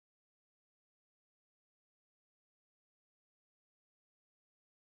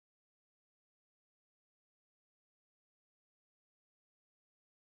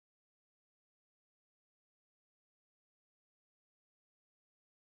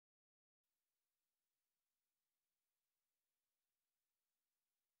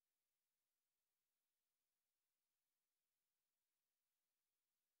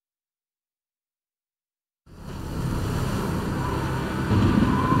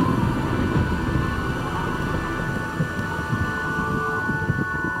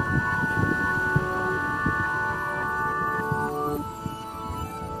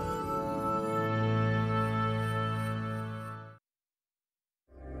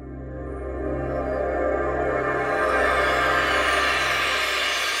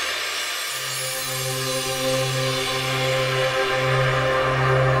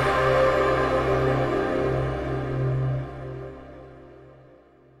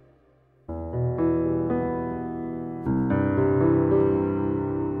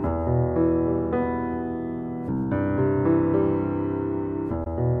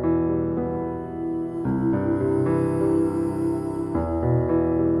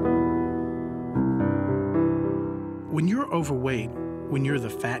overweight, when you're the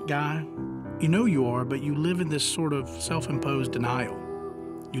fat guy, you know you are, but you live in this sort of self-imposed denial.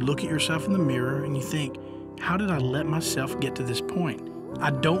 You look at yourself in the mirror and you think, how did I let myself get to this point?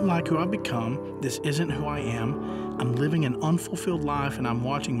 I don't like who I've become. This isn't who I am. I'm living an unfulfilled life and I'm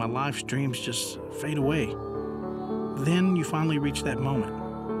watching my life dreams just fade away. Then you finally reach that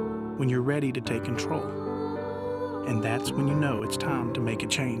moment when you're ready to take control. And that's when you know it's time to make a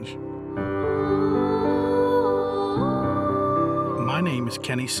change. My name is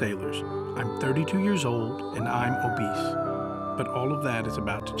Kenny Saylors. I'm 32 years old and I'm obese. But all of that is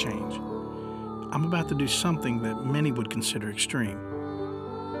about to change. I'm about to do something that many would consider extreme.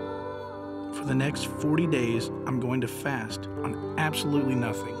 For the next 40 days, I'm going to fast on absolutely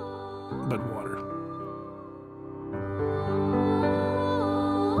nothing but water.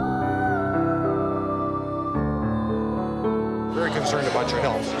 Very concerned about your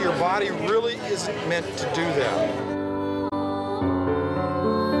health. Your body really isn't meant to do that.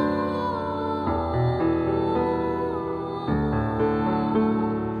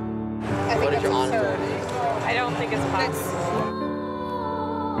 I don't think it's possible.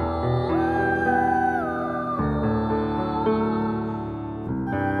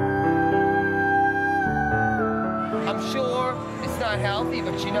 I'm sure it's not healthy,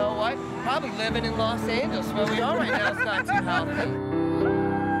 but you know what? Probably living in Los Angeles, where we are right now, is not too healthy.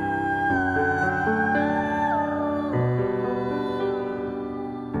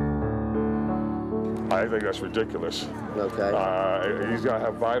 I think that's ridiculous. Okay. He's got to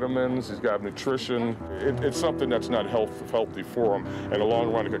have vitamins, he's got to have nutrition. It's something that's not healthy for him. In the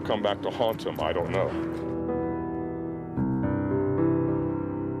long run, it could come back to haunt him. I don't know.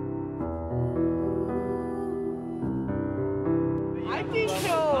 I think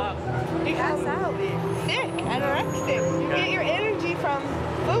he'll pass out, sick, anorexic. You get your energy from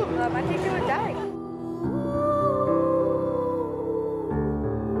food. I think he would die.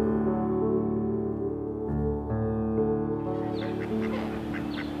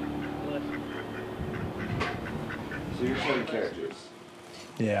 So you're saying carrot juice?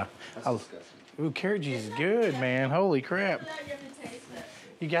 Yeah. Ooh, carrot juice is good, man. Holy crap.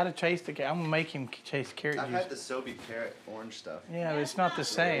 You gotta taste the carrot. I'm gonna make him taste carrot juice. I've had the Sobe carrot orange stuff. Yeah, but it's not the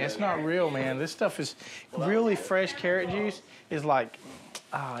same. It's not real, man. This stuff is really fresh carrot juice is like,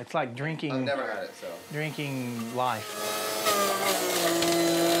 it's like drinking. I've never had it, so. Drinking life.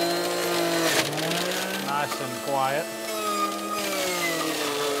 Nice and quiet.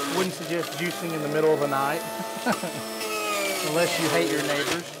 Wouldn't suggest juicing in the middle of the night. Unless you hate your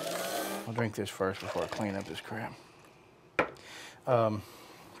neighbors. I'll drink this first before I clean up this crap.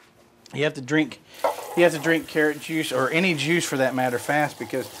 You have to drink carrot juice, or any juice for that matter, fast,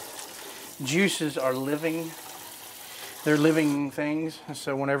 because juices are living. They're living things.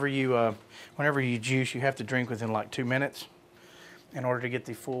 So whenever you juice, you have to drink within like 2 minutes in order to get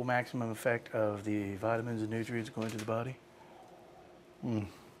the full maximum effect of the vitamins and nutrients going to the body.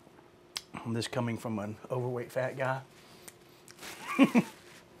 This coming from an overweight fat guy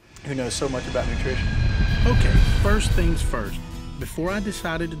who knows so much about nutrition. Okay, first things first. Before I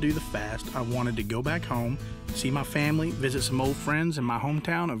decided to do the fast, I wanted to go back home, see my family, visit some old friends in my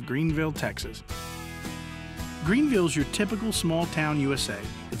hometown of Greenville, Texas. Greenville's your typical small town USA.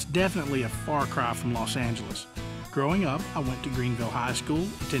 It's definitely a far cry from Los Angeles. Growing up, I went to Greenville High School,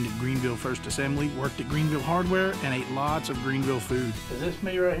 attended Greenville First Assembly, worked at Greenville Hardware, and ate lots of Greenville food. Is this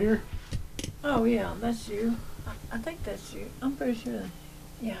me right here? Oh yeah, that's you. I think that's you. I'm pretty sure.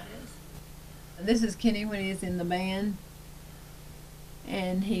 Yeah, it is. This is Kenny when he was in the band.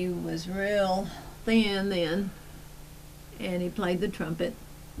 And he was real thin then. And he played the trumpet.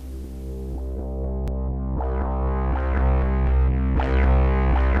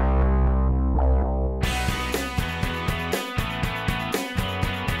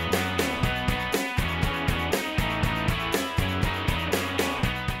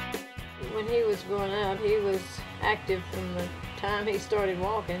 When he was growing up, he was active from the time he started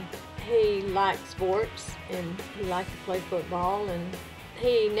walking. He liked sports and he liked to play football, and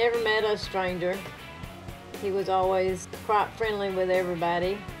he never met a stranger. He was always quite friendly with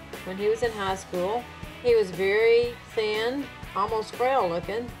everybody. When he was in high school, he was very thin, almost frail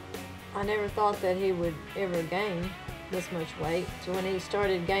looking. I never thought that he would ever gain this much weight. So when he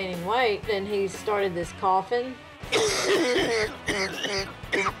started gaining weight, then he started this coughing.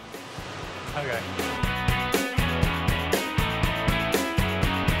 Okay.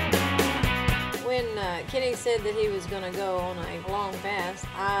 When Kenny said that he was going to go on a long fast,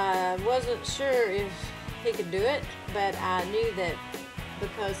 I wasn't sure if he could do it, but I knew that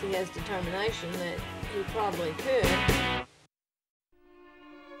because he has determination that he probably could.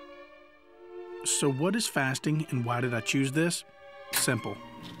 So what is fasting and why did I choose this? Simple.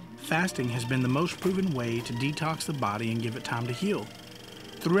 Fasting has been the most proven way to detox the body and give it time to heal.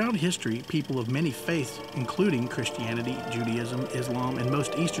 Throughout history, people of many faiths, including Christianity, Judaism, Islam, and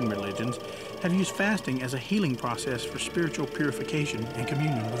most Eastern religions, have used fasting as a healing process for spiritual purification and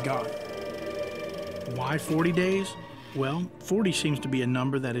communion with God. Why 40 days? Well, 40 seems to be a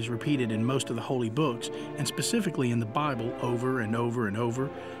number that is repeated in most of the holy books, and specifically in the Bible over and over and over,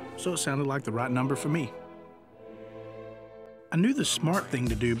 so it sounded like the right number for me. I knew the smart thing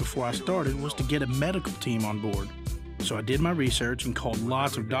to do before I started was to get a medical team on board. So I did my research and called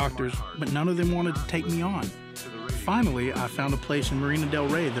lots of doctors, but none of them wanted to take me on. Finally, I found a place in Marina Del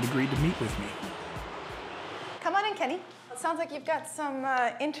Rey that agreed to meet with me. Come on in, Kenny. It sounds like you've got some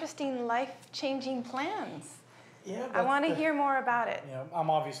interesting, life-changing plans. Yeah, I want to hear more about it. You know, I'm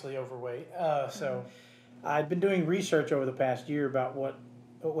obviously overweight, so I've been doing research over the past year about what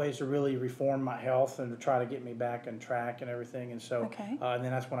ways to really reform my health and to try to get me back on track and everything. And so, and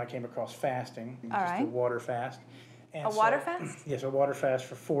then that's when I came across fasting, a water fast. And water fast? Yes, a water fast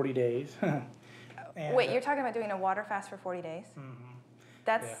for 40 days. Wait, you're talking about doing a water fast for 40 days? Mm-hmm.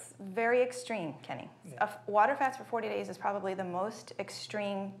 That's very extreme, Kenny. Yeah. A water fast for 40 days is probably the most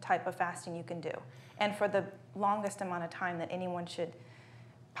extreme type of fasting you can do, and for the longest amount of time that anyone should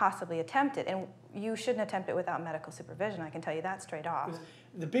possibly attempt it. And you shouldn't attempt it without medical supervision, I can tell you that straight off.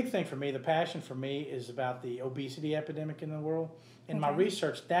 The big thing for me, the passion for me, is about the obesity epidemic in the world. In my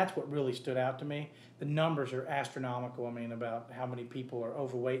research, that's what really stood out to me. The numbers are astronomical, I mean, about how many people are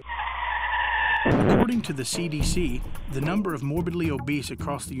overweight. According to the CDC, the number of morbidly obese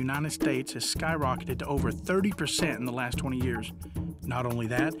across the United States has skyrocketed to over 30% in the last 20 years. Not only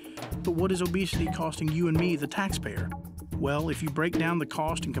that, but what is obesity costing you and me, the taxpayer? Well, if you break down the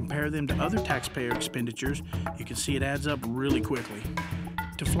cost and compare them to other taxpayer expenditures, you can see it adds up really quickly.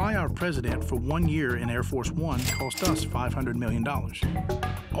 To fly our president for 1 year in Air Force One cost us $500 million.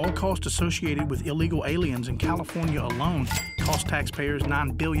 All costs associated with illegal aliens in California alone cost taxpayers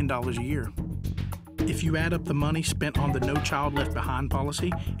 $9 billion a year. If you add up the money spent on the No Child Left Behind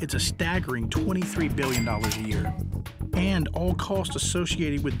policy, it's a staggering $23 billion a year. And all costs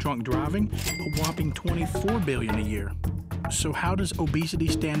associated with drunk driving, a whopping $24 billion a year. So how does obesity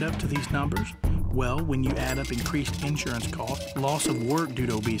stand up to these numbers? Well, when you add up increased insurance costs, loss of work due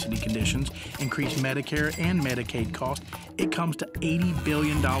to obesity conditions, increased Medicare and Medicaid costs, it comes to $80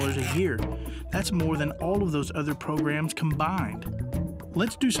 billion a year. That's more than all of those other programs combined.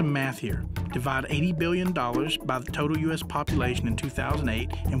 Let's do some math here. Divide $80 billion by the total U.S. population in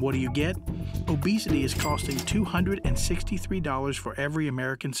 2008, and what do you get? Obesity is costing $263 for every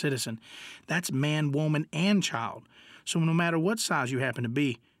American citizen. That's man, woman, and child. So no matter what size you happen to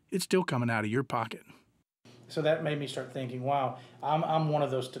be, it's still coming out of your pocket. So that made me start thinking, wow, I'm one of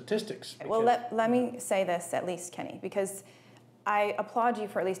those statistics. Well, let me say this at least, Kenny, because I applaud you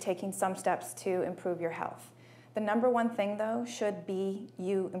for at least taking some steps to improve your health. The number one thing, though, should be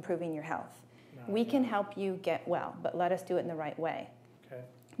you improving your health. We can help you get well, but let us do it in the right way. Okay.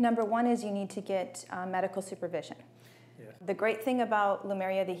 Number one is you need to get medical supervision. Yes. The great thing about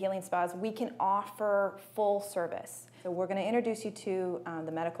Lumeria, the healing spa, is we can offer full service. So we're going to introduce you to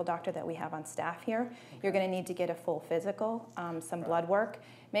the medical doctor that we have on staff here. Okay. You're going to need to get a full physical, some blood work.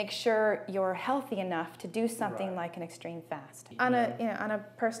 Make sure you're healthy enough to do something like an extreme fast. On a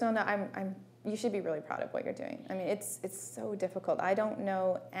personal note, you should be really proud of what you're doing. I mean, it's so difficult. I don't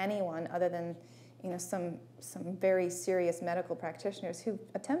know anyone other than some very serious medical practitioners who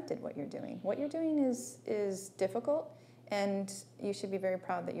attempted what you're doing. What you're doing is difficult, and you should be very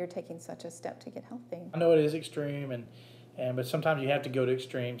proud that you're taking such a step to get healthy. I know it is extreme, but sometimes you have to go to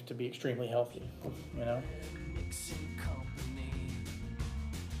extremes to be extremely healthy, you know?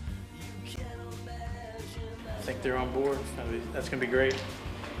 I think they're on board. That's going to be great.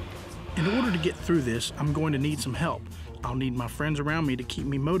 In order to get through this, I'm going to need some help. I'll need my friends around me to keep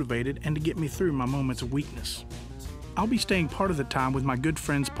me motivated and to get me through my moments of weakness. I'll be staying part of the time with my good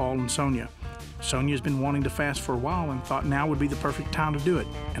friends Paul and Sonia. Sonia's been wanting to fast for a while and thought now would be the perfect time to do it,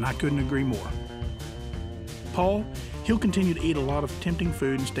 and I couldn't agree more. Paul, he'll continue to eat a lot of tempting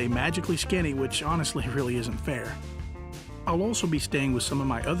food and stay magically skinny, which honestly really isn't fair. I'll also be staying with some of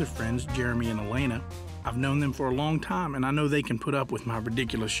my other friends, Jeremy and Elena. I've known them for a long time, and I know they can put up with my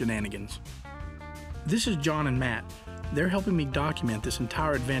ridiculous shenanigans. This is John and Matt. They're helping me document this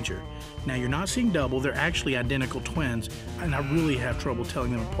entire adventure. Now, you're not seeing double, they're actually identical twins, and I really have trouble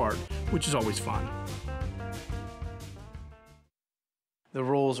telling them apart, which is always fun. The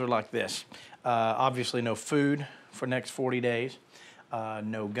rules are like this. Obviously, no food for next 40 days.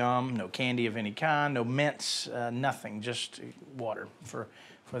 No gum, no candy of any kind, no mints, nothing, just water for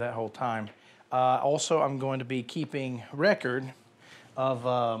that whole time. Also, I'm going to be keeping record of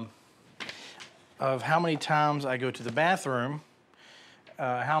how many times I go to the bathroom,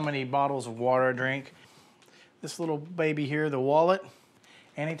 how many bottles of water I drink. This little baby here, the wallet,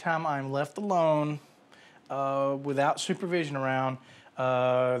 anytime I'm left alone without supervision around,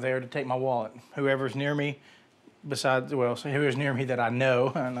 there to take my wallet. Whoever's near me, besides, well, whoever's near me that I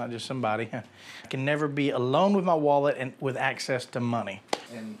know, not just somebody. I can never be alone with my wallet and with access to money.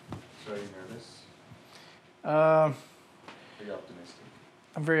 And so are you nervous? Are you optimistic?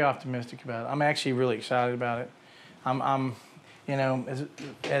 I'm very optimistic about it. I'm actually really excited about it. I'm you know,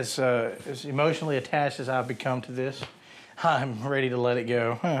 as emotionally attached as I've become to this, I'm ready to let it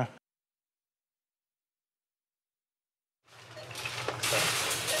go.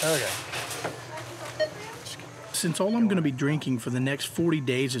 Okay. Since all I'm going to be drinking for the next 40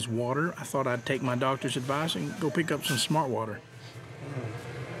 days is water, I thought I'd take my doctor's advice and go pick up some smart water.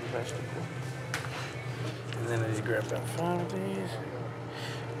 Vegetable. And then I just grab about 5 of these.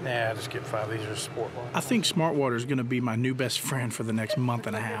 Nah, I'll just get 5. These are sport water. I think smart water is going to be my new best friend for the next month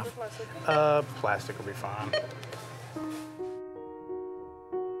and a half. Plastic will be fine.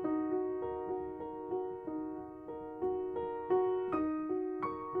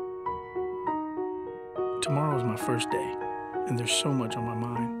 Tomorrow's my first day, and there's so much on my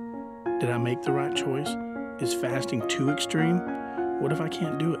mind. Did I make the right choice? Is fasting too extreme? What if I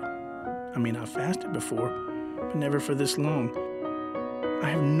can't do it? I mean, I've fasted before, but never for this long. I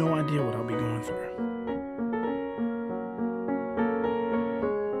have no idea what I'll be going through.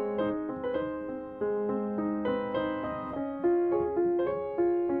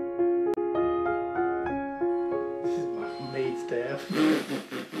 This is my maid staff.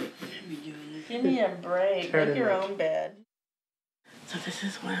 Give me a break. Make your own bed. So this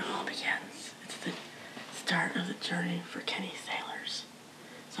is when it all begins. It's the start of the journey for Kenny Saylors.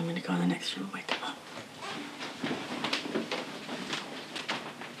 So I'm going to go in the next room and wake him up.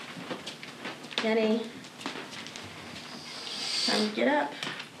 Kenny, time to get up.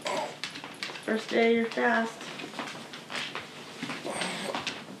 First day of your fast.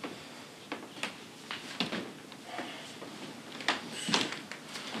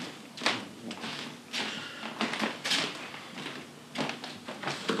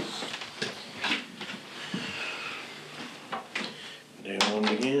 Day one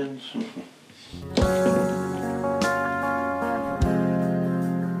begins.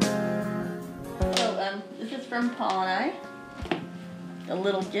 This is from Paul and I. A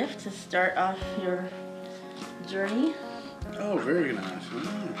little gift to start off your journey. Oh, very nice.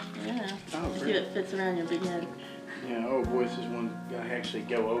 Yeah. Oh, See if it fits around your big head. Yeah, oh boy, this is one I actually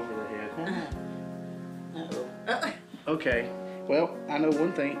go over the head. No. Okay, well, I know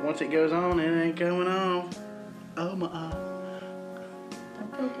one thing. Once it goes on, it ain't coming off. Oh my.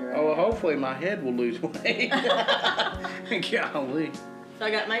 Don't poke your eye. Oh, well, hopefully my head will lose weight. Golly. So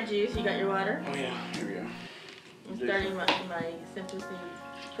I got my juice. You got your water? Oh yeah, here we go. I'm starting my Sympathy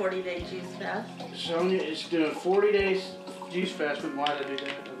 40-day juice fast. Sonia is doing 40 days juice fast. Why did I do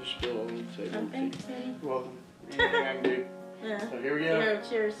that? I'll just spill all the table. Oh, thanks, Kenny. You're welcome. Anything I can do. Yeah. So here we go. Here,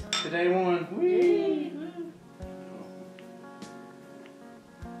 cheers. To day one. Whee!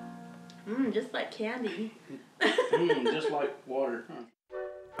 Just like candy. Just like water. Huh?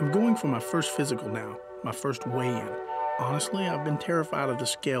 I'm going for my first physical now, my first weigh-in. Honestly, I've been terrified of the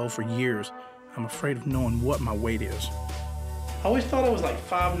scale for years. I'm afraid of knowing what my weight is. I always thought I was like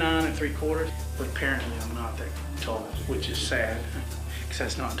 5'9 3/4, but apparently I'm not that tall, which is sad, because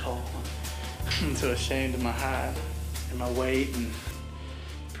that's not tall. I'm so ashamed of my height and my weight and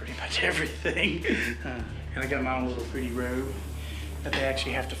pretty much everything. And I got my own little pretty robe that they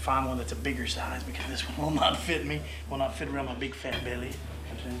actually have to find one that's a bigger size because this one will not fit me, will not fit around my big fat belly.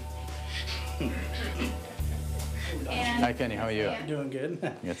 Hi, Kenny. How are you? Doing good.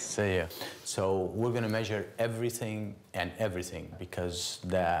 Good to see you. So we're going to measure everything and everything because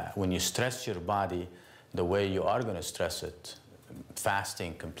when you stress your body the way you are going to stress it,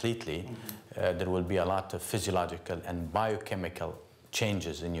 fasting completely, there will be a lot of physiological and biochemical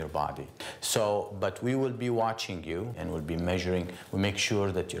changes in your body. So, but we will be watching you and we'll be measuring. We make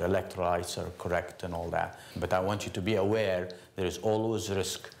sure that your electrolytes are correct and all that. But I want you to be aware there is always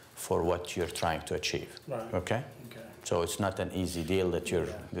risk for what you're trying to achieve. Right. Okay? Okay. So it's not an easy deal that you're,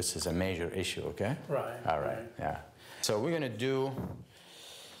 this is a major issue, okay? Right. All right, yeah. So we're gonna do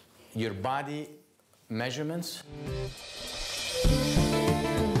your body measurements.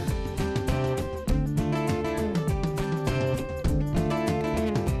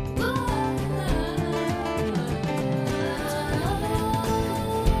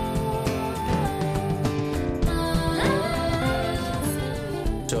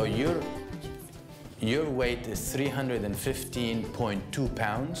 So Your weight is 315.2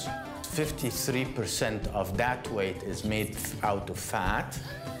 pounds. 53% of that weight is made out of fat.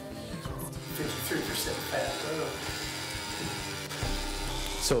 53% fat.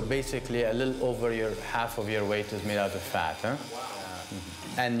 So basically, a little over half of your weight is made out of fat, huh? Wow.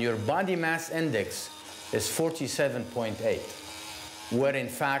 And your body mass index is 47.8, where in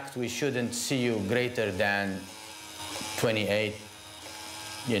fact we shouldn't see you greater than 28,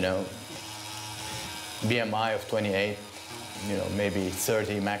 you know, BMI of 28, you know, maybe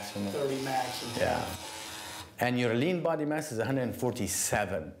 30 maximum. 30 maximum. Yeah. And your lean body mass is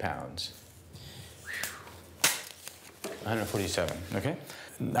 147 pounds. 147, okay?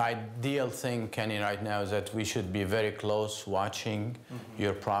 The ideal thing, Kenny, right now is that we should be very close watching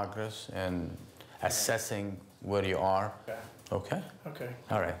your progress and assessing where you are. Okay? Okay.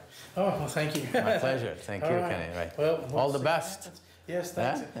 All right. Oh, well, thank you. My pleasure. Thank you, Kenny. Right. Well, all the best. Yes,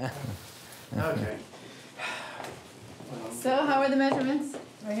 thanks. Okay. So, how are the measurements?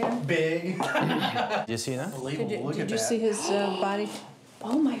 Right here? Big. You see that? Did you see his body?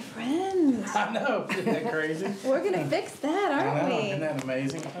 Oh, my friend. I know. Isn't that crazy? We're going to fix that, aren't we? Isn't that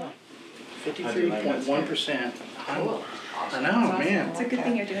amazing? 53.1%. Cool. I know, man. It's a good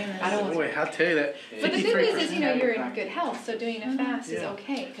thing you're doing this. Boy, I'll tell you that. But the good news is, you know, you're in good health, so doing a fast is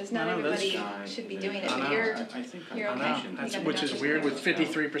okay, because not everybody should be doing it, but you're okay. Which is weird with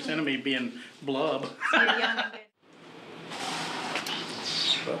 53% of me being blub. You're young and good.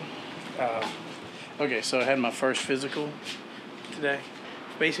 Okay, so I had my first physical today.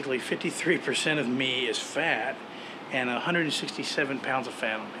 Basically, 53% of me is fat, and 167 pounds of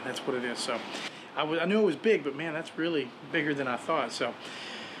fat on me. That's what it is. So, I knew it was big, but man, that's really bigger than I thought. So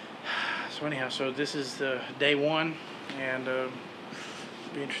anyhow, so this is day one, and it'll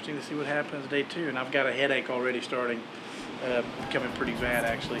be interesting to see what happens day two. And I've got a headache already starting, becoming pretty bad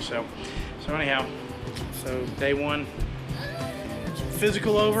actually. So anyhow, so day one,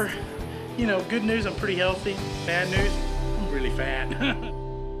 physical over. You know, good news, I'm pretty healthy. Bad news, I'm really fat.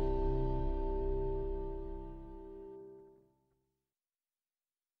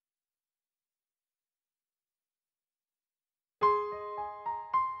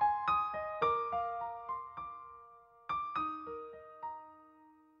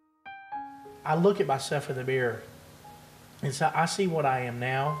 I look at myself in the mirror, and so I see what I am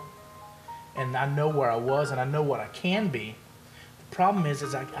now, and I know where I was, and I know what I can be. The problem is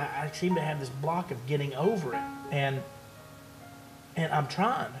I seem to have this block of getting over it, and I'm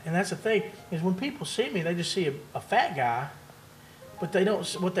trying. And that's the thing, is when people see me, they just see a fat guy, but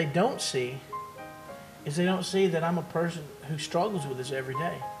what they don't see is they don't see that I'm a person who struggles with this every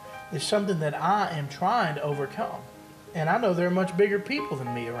day. It's something that I am trying to overcome, and I know there are much bigger people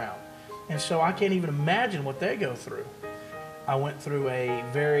than me around. And so I can't even imagine what they go through. I went through a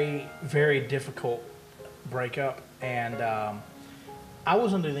very, very difficult breakup, and I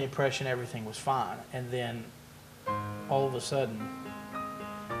was under the impression everything was fine. And then all of a sudden,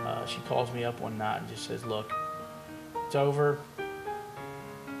 she calls me up one night and just says, "Look, it's over."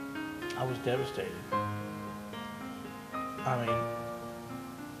 I was devastated. I mean,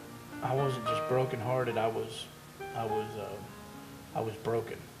 I wasn't just brokenhearted. I was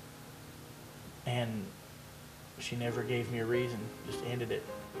broken. And she never gave me a reason, just ended it.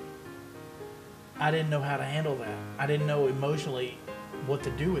 I didn't know how to handle that. I didn't know emotionally what to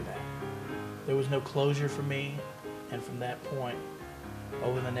do with that. There was no closure for me, and from that point,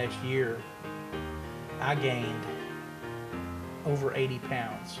 over the next year, I gained over 80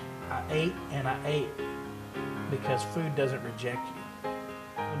 pounds. I ate and I ate because food doesn't reject you.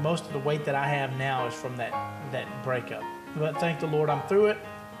 Most of the weight that I have now is from that breakup. But thank the Lord I'm through it.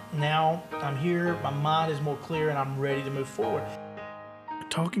 Now I'm here, my mind is more clear, and I'm ready to move forward.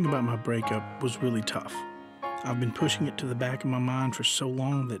 Talking about my breakup was really tough. I've been pushing it to the back of my mind for so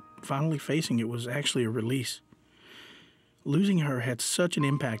long that finally facing it was actually a release. Losing her had such an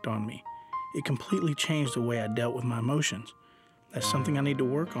impact on me. It completely changed the way I dealt with my emotions. That's something I need to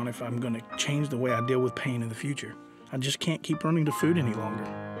work on if I'm going to change the way I deal with pain in the future. I just can't keep running to food any longer.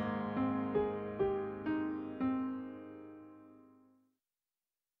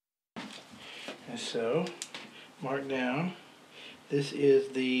 So, mark down, this is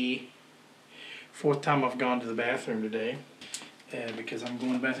the 4th time I've gone to the bathroom today, because I'm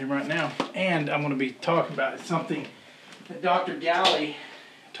going to the bathroom right now. And I'm going to be talking about something that Dr. Galley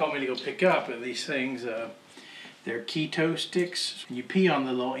told me to go pick up. These things, they're keto sticks. You pee on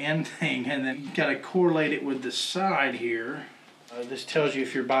the little end thing, and then you got to correlate it with the side here. This tells you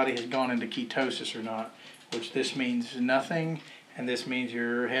if your body has gone into ketosis or not, which this means nothing. And this means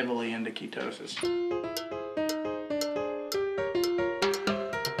you're heavily into ketosis.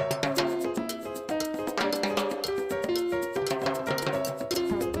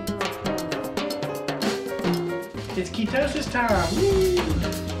 It's ketosis time. Woo!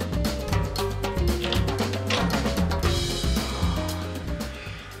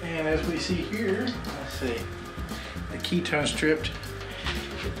 And as we see here, let's see, the ketone strip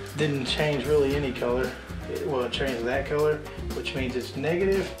didn't change really any color. Well, it changed that color, which means it's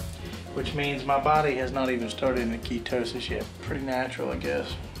negative, which means my body has not even started into ketosis yet. Pretty natural, I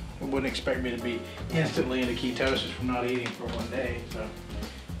guess. I wouldn't expect me to be instantly into ketosis from not eating for one day.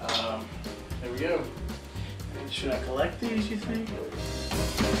 So, there we go. Should I collect these, you think?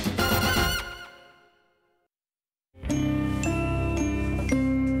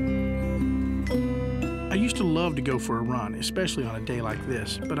 I used to love to go for a run, especially on a day like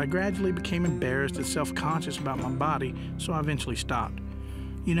this, but I gradually became embarrassed and self-conscious about my body, so I eventually stopped.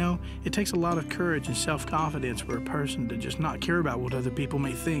 You know, it takes a lot of courage and self-confidence for a person to just not care about what other people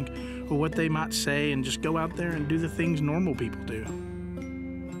may think or what they might say and just go out there and do the things normal people do.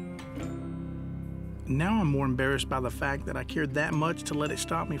 Now I'm more embarrassed by the fact that I cared that much to let it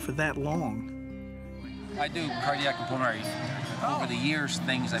stop me for that long. I do cardiac and pulmonary. Over the years,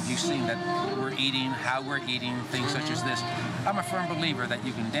 things that you've seen that we're eating, how we're eating, things such as this. I'm a firm believer that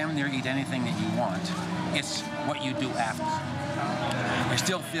you can damn near eat anything that you want. It's what you do after. I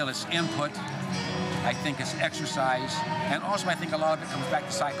still feel it's input. I think it's exercise. And also I think a lot of it comes back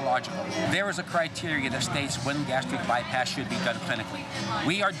to psychological. There is a criteria that states when gastric bypass should be done clinically.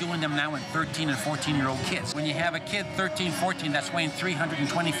 We are doing them now in 13 and 14-year-old kids. When you have a kid 13, 14 that's weighing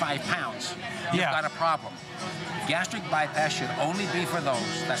 325 pounds, you've got a problem. Gastric bypass should only be for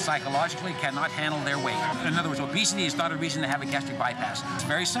those that psychologically cannot handle their weight. In other words, obesity is not a reason to have a gastric bypass. It's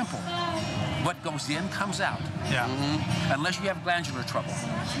very simple. What goes in comes out. Yeah. Unless you have glandular trouble.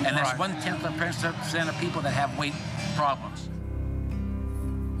 And that's 1/10% of people that have weight problems.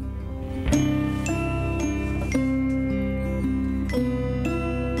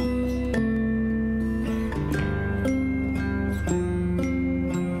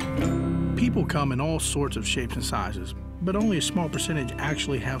 People come in all sorts of shapes and sizes, but only a small percentage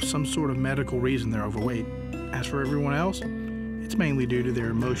actually have some sort of medical reason they're overweight. As for everyone else, it's mainly due to their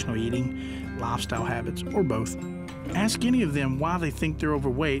emotional eating, lifestyle habits, or both. Ask any of them why they think they're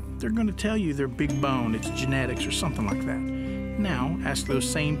overweight, they're going to tell you they're big bone, it's genetics, or something like that. Now, ask those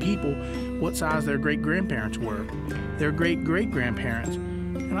same people what size their great-grandparents were, their great-great-grandparents,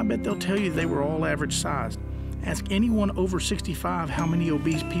 and I bet they'll tell you they were all average sized. Ask anyone over 65 how many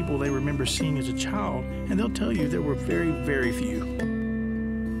obese people they remember seeing as a child, and they'll tell you there were very, very few.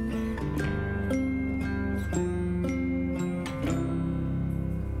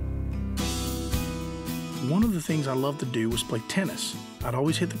 One of the things I loved to do was play tennis. I'd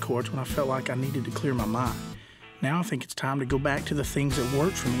always hit the courts when I felt like I needed to clear my mind. Now I think it's time to go back to the things that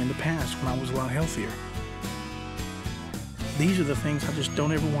worked for me in the past when I was a lot healthier. These are the things I just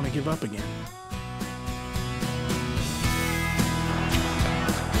don't ever want to give up again.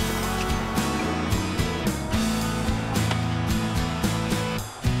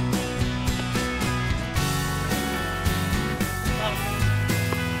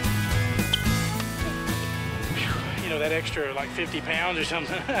 That extra like 50 pounds or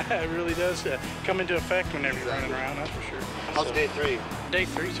something, it really does come into effect whenever you're running around, that's for sure. How's day 3? Day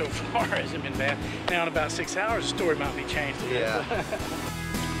 3 so far hasn't been bad. Now in about 6 hours, the story might be changed a bit. Yeah.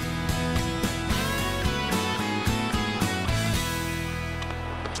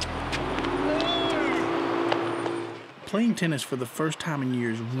 Playing tennis for the first time in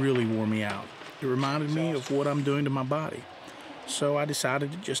years really wore me out. It reminded me of what I'm doing to my body. So I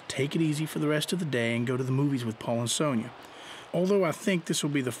decided to just take it easy for the rest of the day and go to the movies with Paul and Sonia. Although I think this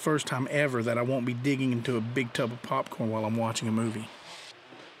will be the first time ever that I won't be digging into a big tub of popcorn while I'm watching a movie.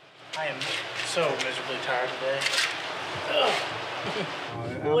 I am so miserably tired today.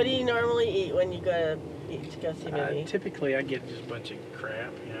 What do you normally eat when you go to see a movie? Typically I get just a bunch of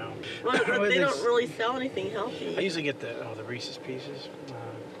crap, you know. Well, but they don't really sell anything healthy. I usually get the Reese's Pieces.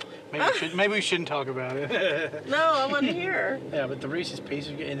 Maybe we shouldn't talk about it. No, I want to hear. Yeah, but the Reese's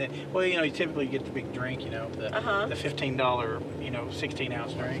Pieces, and then, well, you know, you typically get the big drink, you know, the $15, you know,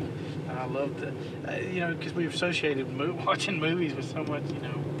 16-ounce drink. And I love the, you know, because we've associated watching movies with so much, you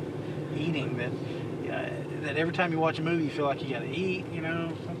know, eating that every time you watch a movie, you feel like you got to eat, you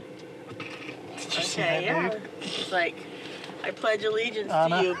know. Did you see that, yeah. dude? It's like, I pledge allegiance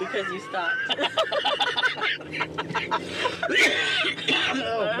to you because you stopped.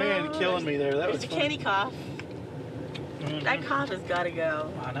 Oh man, killing me there. That was funny. Kenny cough. That cough has got to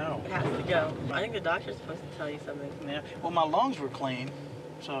go. I know. It has to go. I think the doctor's supposed to tell you something. Yeah. Well, my lungs were clean,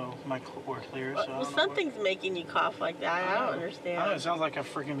 so were clear. So well, something's making you cough like that. I don't understand. I know, it sounds like I've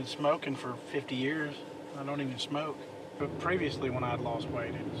freaking been smoking for 50 years. I don't even smoke. But previously, when I had lost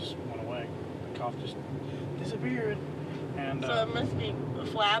weight, it just went away. The disappeared. And So it must be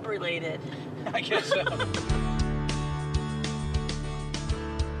flab related. I guess so.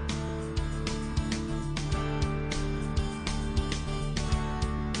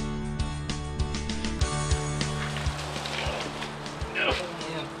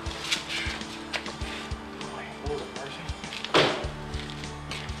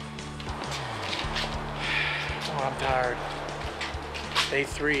 Oh, I'm tired. Day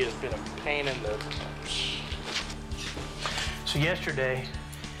 3 has been a pain in the... So yesterday,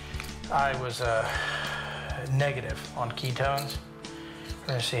 I was negative on ketones. We're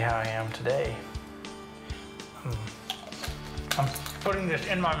gonna see how I am today. I'm putting this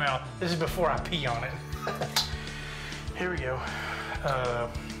in my mouth. This is before I pee on it. Here we go.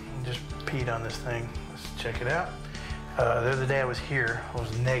 Just peed on this thing. Let's check it out. The other day I was here, I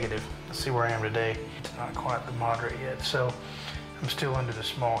was negative. Let's see where I am today. It's not quite the moderate yet, so I'm still under the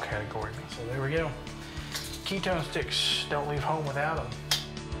small category. So there we go. Ketone sticks, don't leave home without them.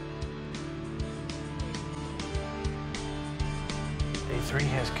 Day 3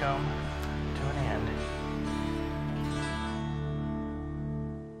 has come to an end.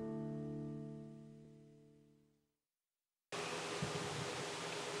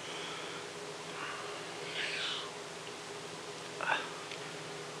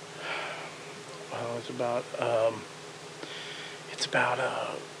 Well, it's about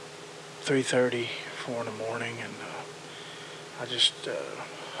 3:30, 4 in the morning, and I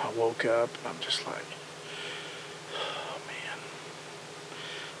woke up and I'm just like, oh man,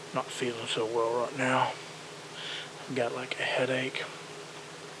 I'm not feeling so well right now. I've got like a headache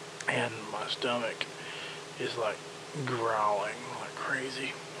and my stomach is like growling like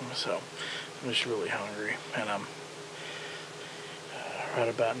crazy. So I'm just really hungry, and I'm right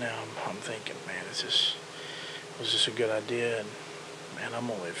about now I'm thinking, man, was this a good idea? And man,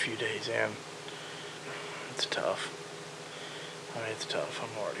 I'm only a few days in. It's tough. I mean, it's tough.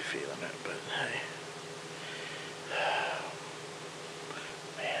 I'm already feeling it, but hey.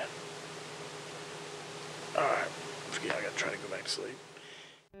 Man. Alright. Yeah, I gotta try to go back to sleep.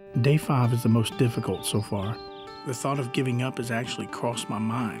 Day 5 is the most difficult so far. The thought of giving up has actually crossed my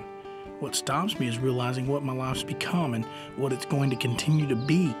mind. What stops me is realizing what my life's become and what it's going to continue to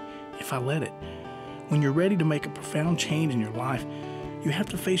be if I let it. When you're ready to make a profound change in your life, you have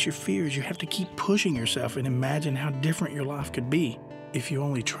to face your fears. You have to keep pushing yourself and imagine how different your life could be if you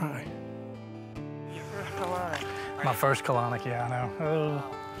only try. Your first colonic. My first colonic, yeah, I know. Oh,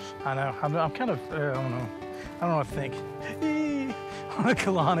 I know. I'm kind of, I don't know. I don't know what to think. On a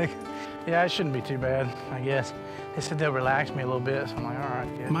colonic. Yeah, it shouldn't be too bad, I guess. They said they'll relax me a little bit, so I'm like, all right.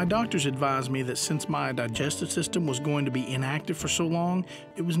 Yeah. My doctors advised me that since my digestive system was going to be inactive for so long,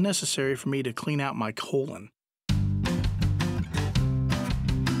 it was necessary for me to clean out my colon.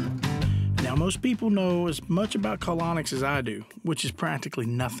 Now, most people know as much about colonics as I do, which is practically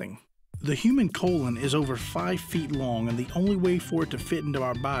nothing. The human colon is over 5 feet long, and the only way for it to fit into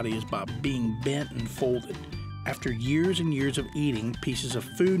our body is by being bent and folded. After years and years of eating, pieces of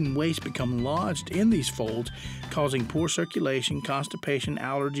food and waste become lodged in these folds, causing poor circulation, constipation,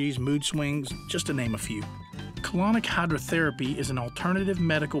 allergies, mood swings, just to name a few. Colonic hydrotherapy is an alternative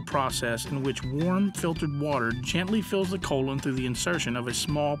medical process in which warm, filtered water gently fills the colon through the insertion of a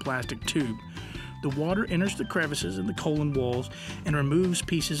small plastic tube. The water enters the crevices in the colon walls and removes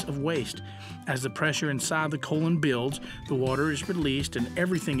pieces of waste. As the pressure inside the colon builds, the water is released and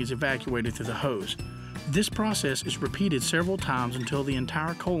everything is evacuated through the hose. This process is repeated several times until the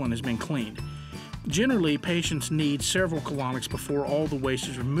entire colon has been cleaned. Generally, patients need several colonics before all the waste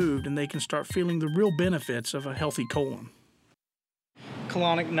is removed and they can start feeling the real benefits of a healthy colon.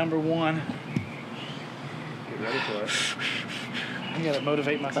 Colonic number 1. Get ready for it. I gotta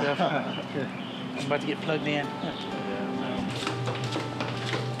motivate myself. I'm about to get plugged in.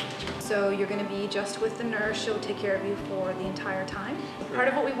 So you're going to be just with the nurse. She'll take care of you for the entire time. Part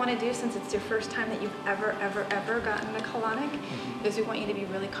of what we want to do, since it's your first time that you've ever gotten a colonic, is we want you to be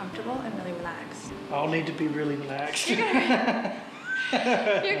really comfortable and really relaxed. I'll need to be really relaxed. You're gonna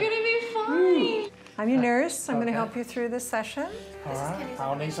be fine. I'm your nurse. I'm going to help you through this session. All right.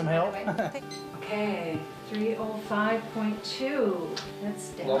 I'll need some help. Okay, 305.2. That's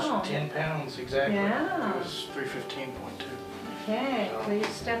down. Lost 10 pounds exactly. Yeah. It was 315.2. Okay, please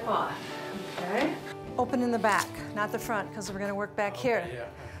step off. Okay. Open in the back, not the front, because we're going to work back here. Yeah.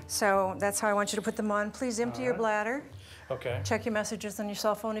 So that's how I want you to put them on. Please empty your bladder. Okay. Check your messages on your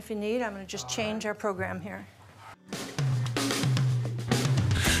cell phone if you need. I'm going to just change our program here.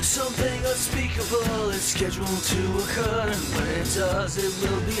 Something unspeakable is scheduled to occur, and when it does, it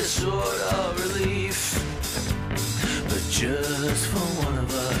will be a sort of relief. But just for one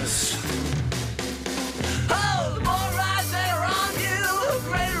of us.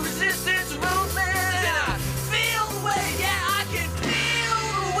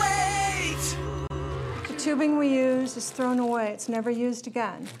 tubing we use is thrown away. It's never used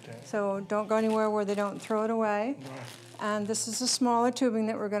again. Okay. So don't go anywhere where they don't throw it away. Right. And this is a smaller tubing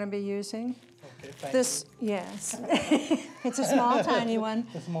that we're going to be using. Okay, thank you. Yes. It's a small, tiny one.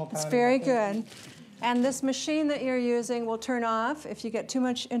 It's very good. And this machine that you're using will turn off. If you get too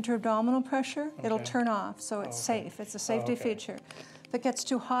much intra-abdominal pressure, it'll turn off. So it's safe. It's a safety feature. If it gets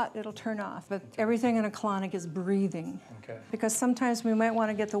too hot, it'll turn off. But everything in a colonic is breathing. Okay. Because sometimes we might want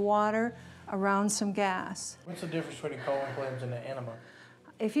to get the water around some gas. What's the difference between a colon cleanse and an enema?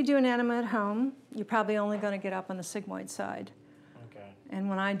 If you do an enema at home, you're probably only going to get up on the sigmoid side. Okay. And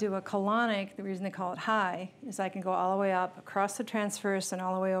when I do a colonic, the reason they call it high is I can go all the way up across the transverse and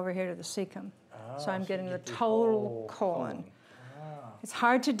all the way over here to the cecum. So I'm getting the total colon. It's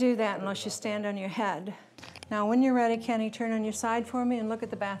hard to do that unless you stand on your head. Now, when you're ready, Kenny, turn on your side for me and look at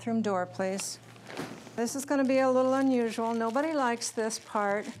the bathroom door, please. This is going to be a little unusual. Nobody likes this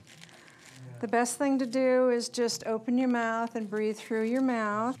part. The best thing to do is just open your mouth and breathe through your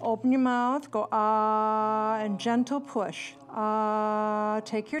mouth. Open your mouth, go ah, and gentle push. Ah,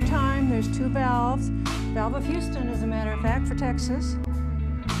 take your time. There's 2 valves. Valve of Houston, as a matter of fact, for Texas.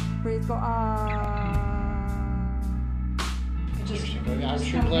 Breathe, go ah. I'm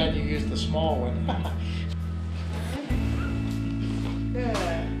sure glad you used the small one. Good.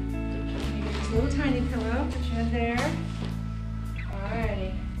 You get this little tiny pillow, put your head there.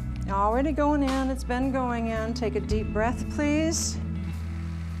 Alrighty. Already going in, it's been going in. Take a deep breath, please.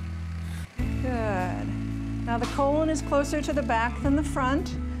 Good. Now the colon is closer to the back than the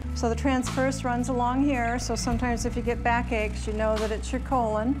front, so the transverse runs along here, so sometimes if you get backaches, you know that it's your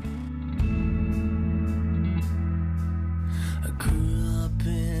colon. I grew up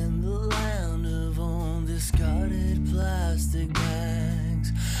in the land of undiscarded plastic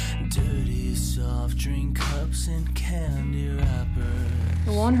bags, dirty soft drink cups and candy wrappers.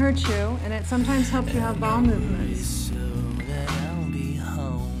 It won't hurt you, and it sometimes helps you have bowel movements. So that I'll be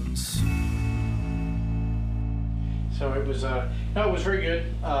home soon. So it was, no, it was very good.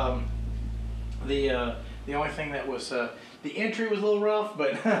 The only thing that was, the entry was a little rough,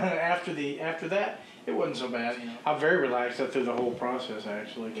 but after that, it wasn't so bad. You know, I'm very relaxed through the whole process,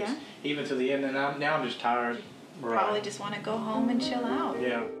 actually. Yeah. Even to the end, and now I'm just tired. Probably just want to go home and chill out.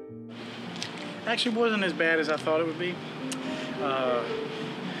 Yeah. Actually, wasn't as bad as I thought it would be.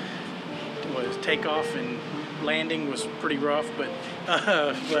 Was takeoff and landing was pretty rough, but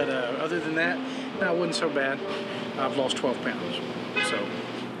other than that, no, it wasn't so bad. I've lost 12 pounds, so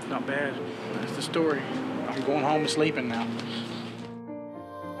not bad. That's the story. I'm going home and sleeping now.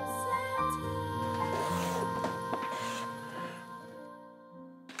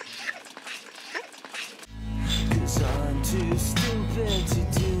 Cause I'm too stupid to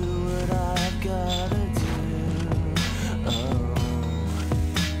do what I've gotta do.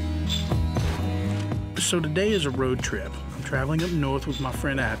 So today is a road trip. I'm traveling up north with my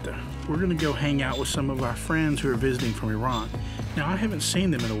friend Atta. We're gonna go hang out with some of our friends who are visiting from Iran. Now, I haven't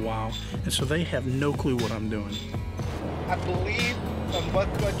seen them in a while, and so they have no clue what I'm doing. I believe in what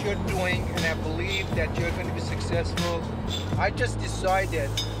you're doing, and I believe that you're going to be successful. I just decided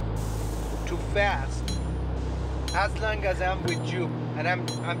to fast as long as I'm with you, and I'm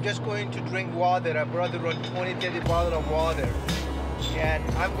just going to drink water. I brought around 20-30 bottles of water, and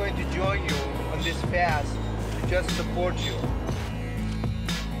I'm going to join you on this fast to just support you.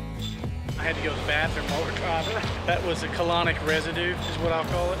 I had to go to the bathroom while we're driving. That was a colonic residue, is what I'll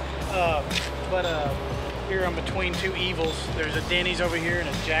call it. Here I'm between 2 evils. There's a Denny's over here and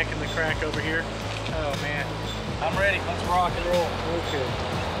a Jack in the Crack over here. Oh man, I'm ready. Let's rock and roll. Okay.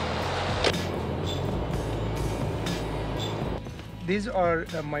 These are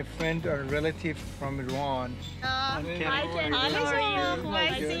my friend or relative from Iran. Hi,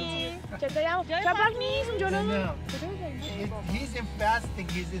 Jenny. He's in fasting.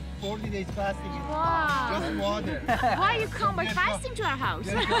 He's in 40 days fasting. Wow. Just water. Why you come by fasting to our house?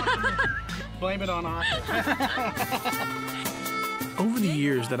 Blame it on Atta. Over the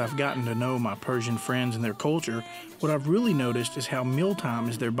years that I've gotten to know my Persian friends and their culture, what I've really noticed is how mealtime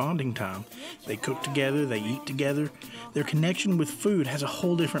is their bonding time. They cook together, they eat together. Their connection with food has a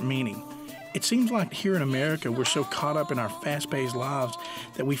whole different meaning. It seems like here in America, we're so caught up in our fast-paced lives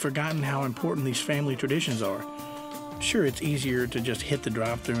that we've forgotten how important these family traditions are. Sure, it's easier to just hit the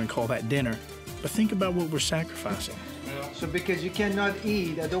drive-thru and call that dinner, but think about what we're sacrificing. So because you cannot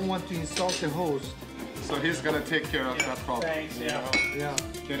eat, I don't want to insult the host. So he's gonna take care of that problem. Thanks, yeah. Yeah.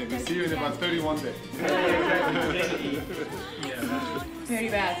 Kenny, we'll see you in about 31 days. Very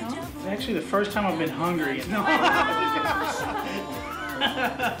bad, huh? It's actually the first time I've been hungry. No. I've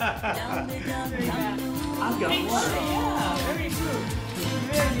got water. Yeah, very true.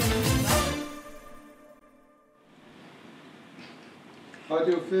 How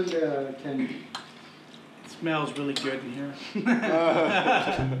do you feel, Kenny? It smells really good in here.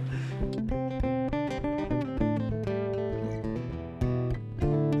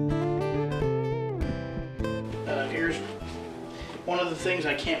 Here's one of the things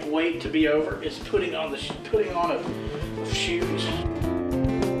I can't wait to be over is putting on of shoes.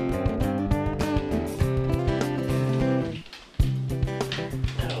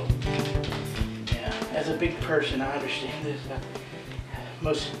 As a big person, I understand this.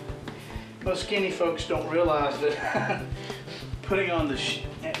 Most skinny folks don't realize that putting on shoes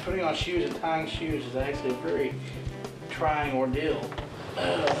and tying shoes is actually a very trying ordeal.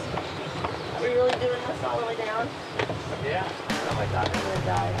 Are we really doing this all the way down? Yeah. Oh my God, I'm gonna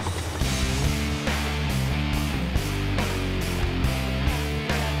die.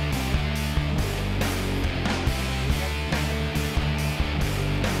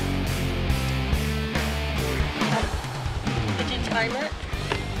 Time it?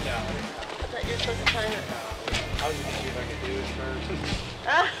 No. I thought you were supposed to time it. I was gonna see if I could do it first.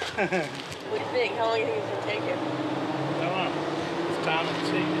 What do you think? How long do you think it's gonna take you? I don't know. It's time to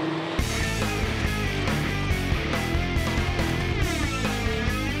see.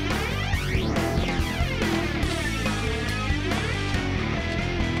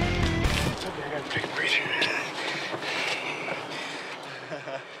 It's okay, I gotta take a breather.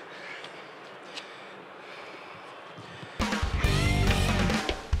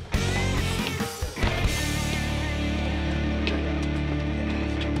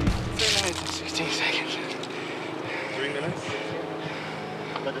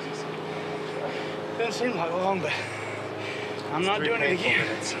 Doesn't seem like long, but I'm not doing it again.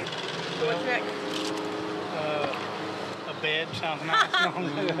 What's next? A bed sounds nice.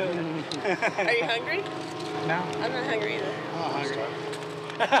 Are you hungry? No. I'm not hungry either. I'm not hungry.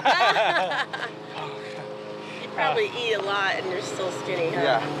 You probably eat a lot and you're still skinny, huh?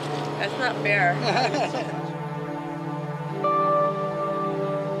 Yeah. That's not fair.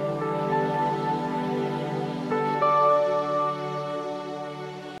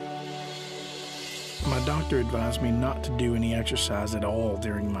 My doctor advised me not to do any exercise at all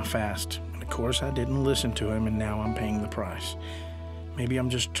during my fast. And of course, I didn't listen to him, and now I'm paying the price. Maybe I'm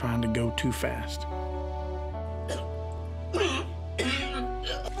just trying to go too fast.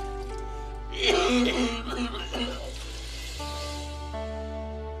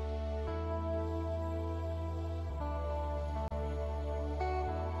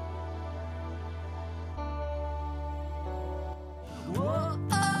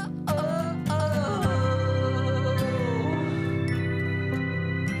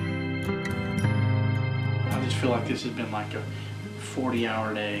 I feel like this has been like a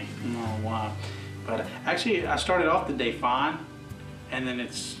 40-hour day. I don't know why. But actually, I started off the day fine, and then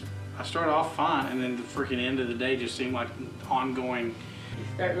I started off fine, and then the freaking end of the day just seemed like ongoing. You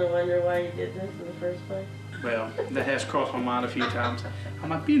starting to wonder why you did this in the first place? Well, that has crossed my mind a few times. I'm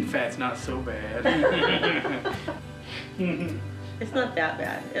like, being fat's not so bad. It's not that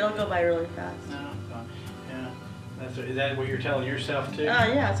bad. It'll go by really fast. No, yeah. Is that what you're telling yourself too?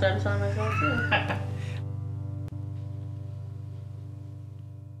 Yeah, that's what I'm telling myself too.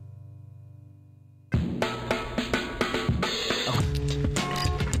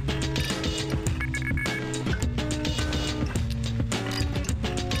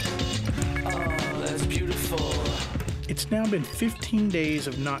 It's now been 15 days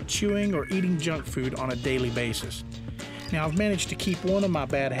of not chewing or eating junk food on a daily basis. Now, I've managed to keep one of my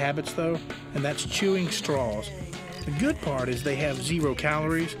bad habits though, and that's chewing straws. The good part is they have 0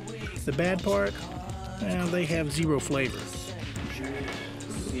 calories. The bad part, well, they have 0 flavor.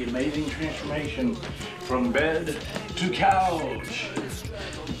 The amazing transformation from bed to couch.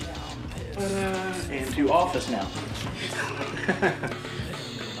 And to office now.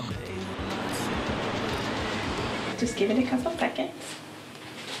 Just give it a couple seconds.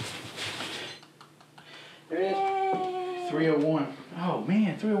 There it is. 301. Oh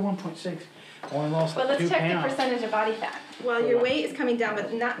man, 301.6. Only lost Well, like let's 2 check pounds. the percentage of body fat. Well, your weight is coming down,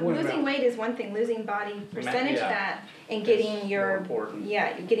 but not What losing about- weight is one thing. Losing body percentage yeah. fat and getting your important.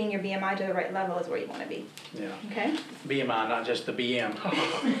 getting your BMI to the right level is where you want to be. Yeah. Okay. BMI, not just the BM.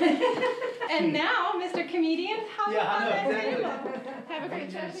 And now, Mr. Comedian, how Yeah, I know, about exactly. that? Have a great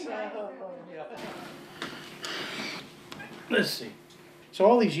trusting day. Let's see. So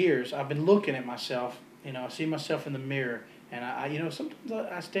all these years, I've been looking at myself. You know, I see myself in the mirror, and I sometimes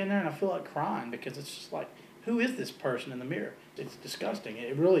I stand there and I feel like crying because it's just like, who is this person in the mirror? It's disgusting.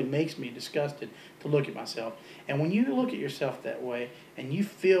 It really makes me disgusted to look at myself. And when you look at yourself that way and you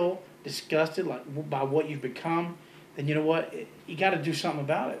feel disgusted by what you've become, then you know what? You got to do something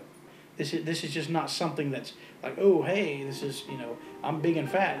about it. This is just not something that's like, oh, hey, this is, you know, I'm big and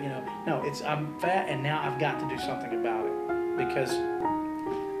fat, you know. No, it's I'm fat and now I've got to do something about it because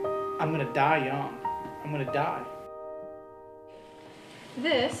I'm going to die young. I'm going to die.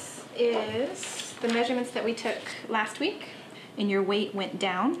 This is the measurements that we took last week, and your weight went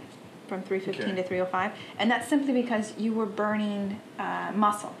down from 315 to 305, and that's simply because you were burning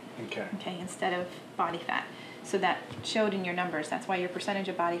muscle, okay, instead of body fat. So that showed in your numbers. That's why your percentage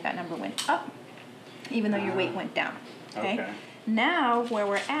of body fat number went up, even though your weight went down. Okay. Now where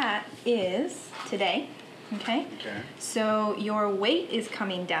we're at is today. Okay. So your weight is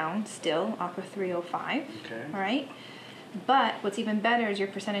coming down still off of 305. All right. But what's even better is your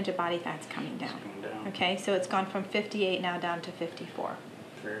percentage of body fat's coming down. Okay. So it's gone from 58 now down to 54.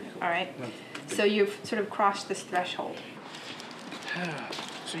 Very cool. All right. So you've sort of crossed this threshold.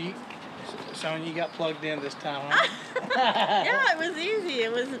 So you got plugged in this time, huh? Yeah, it was easy.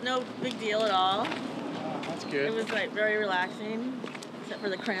 It was no big deal at all. That's good. It was like very relaxing, except for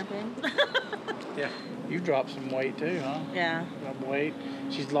the cramping. Yeah. You dropped some weight too, huh? Yeah. Dropped weight.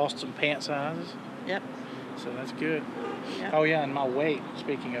 She's lost some pant sizes. Yep. So that's good. Yep. Oh yeah, and my weight,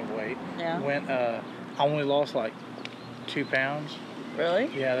 speaking of weight, went I only lost like 2 pounds. Really?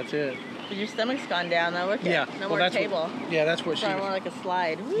 Yeah, that's it. But your stomach's gone down though, look Yeah. at no more table. That's what so she was. more like a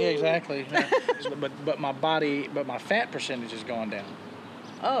slide. Woo. Yeah, exactly. Yeah. but my fat percentage has gone down.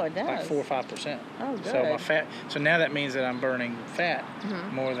 Oh, it does. Like 4 or 5%. Oh, good. So my fat. So now that means that I'm burning fat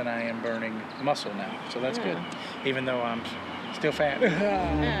more than I am burning muscle now. So that's good, even though I'm still fat.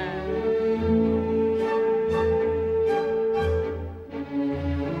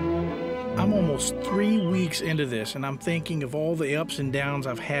 I'm almost 3 weeks into this, and I'm thinking of all the ups and downs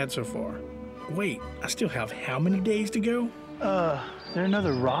I've had so far. Wait, I still have how many days to go? Is there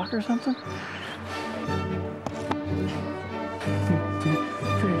another rock or something?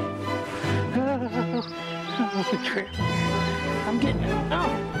 I'm getting it. Oh,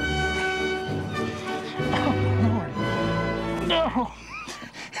 Lord. No.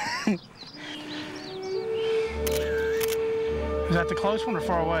 Is that the close one or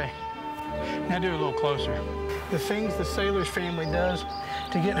far away? Now do it a little closer. The things the Saylors family does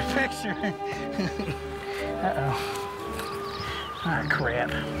to get a picture. Uh-oh. Ah,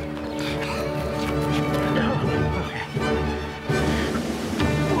 crap.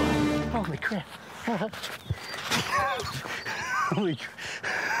 Holy crap. Holy crap.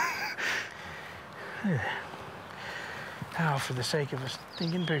 Oh, for the sake of a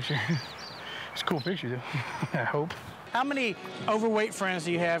stinking picture. It's a cool picture, though, I hope. How many overweight friends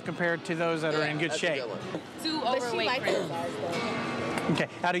do you have compared to those that are in good shape? 2 overweight friends. Okay,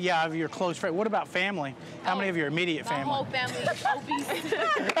 out of your close friends. What about family? How many of your immediate family? My whole family is obese.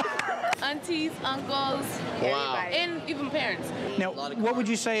 Aunties, uncles, everybody, and even parents. Now, what would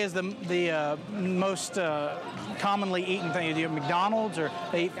you say is the most commonly eaten thing? Do you have McDonald's or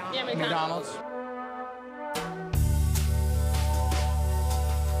they eat McDonald's?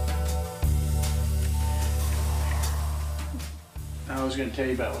 I was going to tell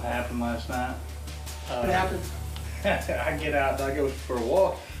you about what happened last night. What happened? I get out, I go for a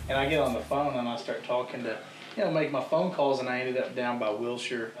walk, and I get on the phone and I start talking to, make my phone calls, and I ended up down by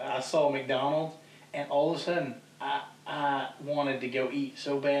Wilshire. I saw McDonald's, and all of a sudden, I wanted to go eat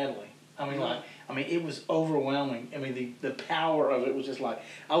so badly. I mean, it was overwhelming. I mean, the power of it was just like,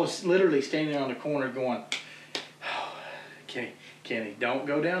 I was literally standing on the corner going, oh, Kenny, don't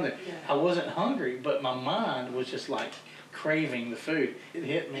go down there. Yeah. I wasn't hungry, but my mind was just like, craving the food. It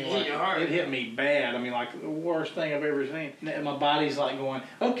hit me it hit me bad. I mean, like the worst thing I've ever seen. And my body's like going,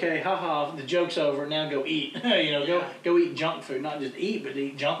 okay, haha, the joke's over. Now go eat. Go eat junk food. Not just eat, but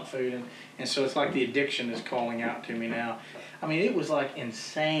eat junk food. And so it's like the addiction is calling out to me now. I mean, it was like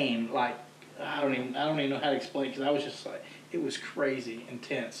insane. Like I don't even know how to explain it because I was just like, it was crazy,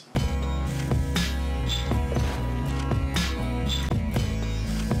 intense.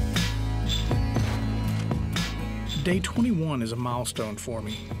 Day 21 is a milestone for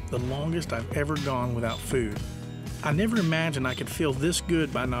me, the longest I've ever gone without food. I never imagined I could feel this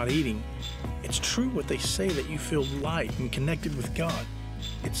good by not eating. It's true what they say that you feel light and connected with God.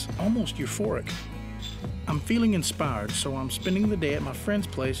 It's almost euphoric. I'm feeling inspired, so I'm spending the day at my friend's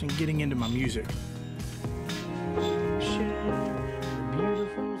place and getting into my music.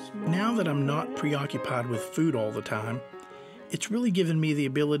 Now that I'm not preoccupied with food all the time, it's really given me the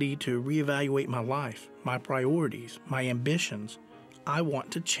ability to reevaluate my life, my priorities, my ambitions. I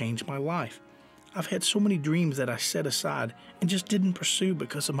want to change my life. I've had so many dreams that I set aside and just didn't pursue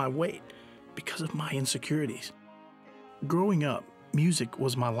because of my weight, because of my insecurities. Growing up, music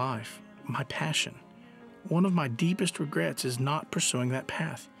was my life, my passion. One of my deepest regrets is not pursuing that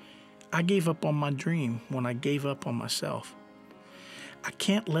path. I gave up on my dream when I gave up on myself. I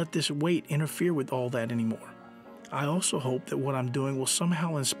can't let this weight interfere with all that anymore. I also hope that what I'm doing will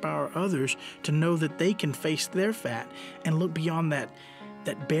somehow inspire others to know that they can face their fat and look beyond that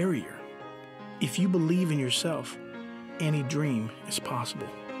barrier. If you believe in yourself, any dream is possible.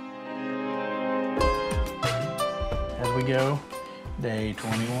 As we go, day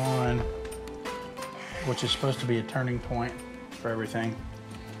 21, which is supposed to be a turning point for everything.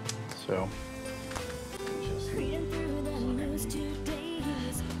 So,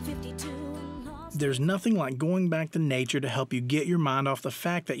 there's nothing like going back to nature to help you get your mind off the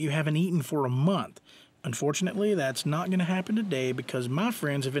fact that you haven't eaten for a month. Unfortunately, that's not going to happen today because my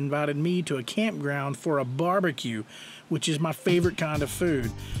friends have invited me to a campground for a barbecue, which is my favorite kind of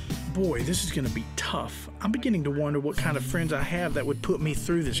food. Boy, this is going to be tough. I'm beginning to wonder what kind of friends I have that would put me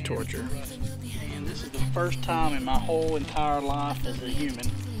through this torture. And this is the first time in my whole entire life as a human,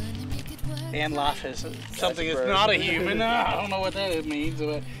 and life as something that's not a human, I don't know what that means,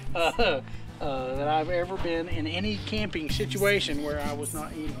 but that I've ever been in any camping situation where I was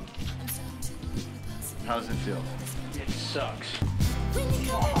not eating. How does it feel? It sucks.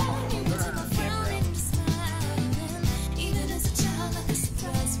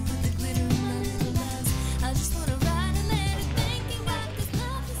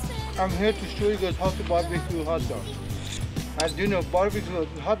 I'm here to show you guys how to barbecue hot dog. And you know, barbecue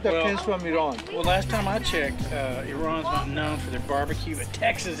hot dog comes from Iran. Well, last time I checked, Iran's not known for their barbecue, but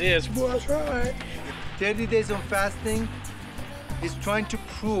Texas is. Well, that's right. 30 days on fasting is trying to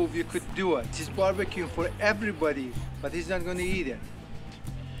prove you could do it. He's barbecuing for everybody, but he's not going to eat it.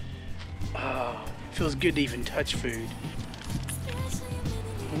 Oh, feels good to even touch food.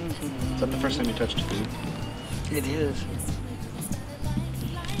 Is that the first time you touched food? It is.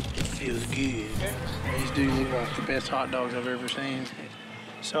 It feels good. These do look like the best hot dogs I've ever seen.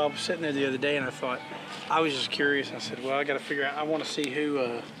 So I was sitting there the other day and I thought, I was just curious. I said, well, I got to figure out, I want to see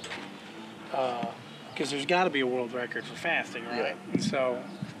who, because there's got to be a world record for fasting, right? Yeah. And so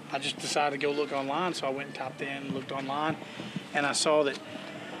I just decided to go look online. So I went and typed in and looked online, and I saw that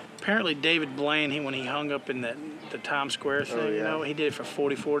apparently David Blaine, when he hung up in the Times Square thing, you know, he did it for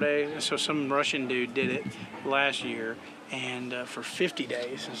 44 days. And so some Russian dude did it last year and for 50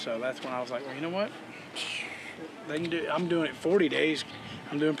 days. And so that's when I was like, well, you know what? They can do. I'm doing it 40 days.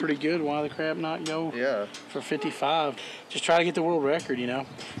 I'm doing pretty good. Why the crap not go for 55? Just try to get the world record, you know.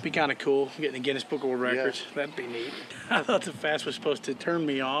 Be kind of cool, getting the Guinness Book of World Records. Yeah. That'd be neat. I thought the fast was supposed to turn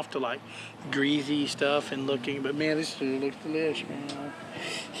me off to like greasy stuff and looking, but man, this food looks delicious, man.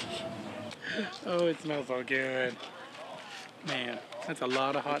 Oh, it smells so good. Man, that's a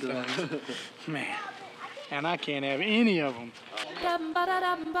lot of hot dogs. Man, and I can't have any of them.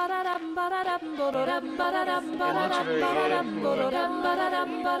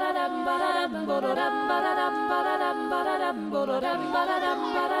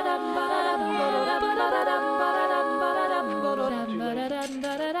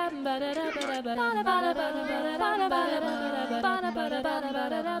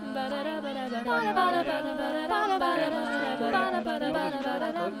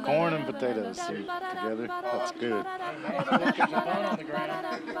 Corn and potatoes together, that's good.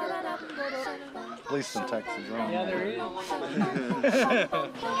 At least in Texas, right? Yeah, there is.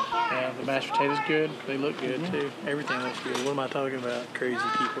 Yeah, the mashed potatoes good. They look good too. Everything looks good. What am I talking about? Crazy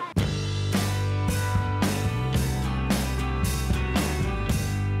people.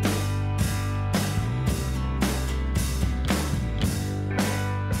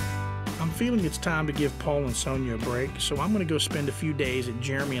 I'm feeling it's time to give Paul and Sonia a break, so I'm going to go spend a few days at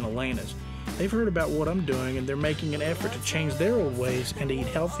Jeremy and Elena's. They've heard about what I'm doing, and they're making an effort to change their old ways and to eat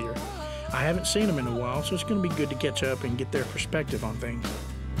healthier. I haven't seen them in a while, so it's going to be good to catch up and get their perspective on things.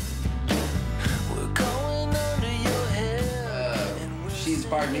 She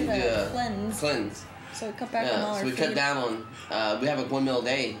inspired me to cleanse. So cut back on all our food. So we cut down on, we have like 1 meal a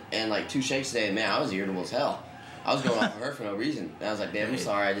day and like 2 shakes a day. Man, I was irritable as hell. I was going off of her for no reason. And I was like, babe, I'm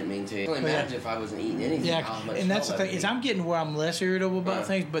sorry, I didn't mean to. I can only imagine if I wasn't eating anything. Yeah, and that's the thing, is I'm getting where I'm less irritable about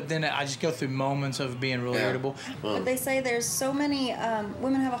things, but then I just go through moments of being really irritable. But they say there's so many,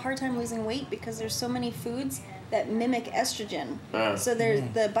 women have a hard time losing weight because there's so many foods that mimic estrogen. So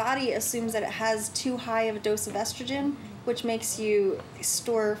the body assumes that it has too high of a dose of estrogen, which makes you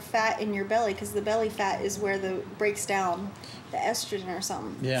store fat in your belly, because the belly fat is where breaks down the estrogen or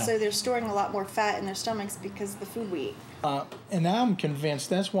something. Yeah. So they're storing a lot more fat in their stomachs because of the food we eat. And I'm convinced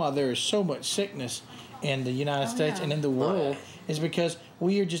that's why there is so much sickness in the United States and in the world, is because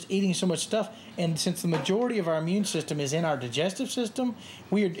we are just eating so much stuff. And since the majority of our immune system is in our digestive system,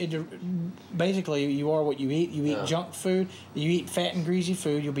 basically you are what you eat. You eat junk food, you eat fat and greasy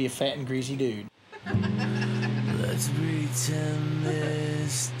food, you'll be a fat and greasy dude. Let's pretend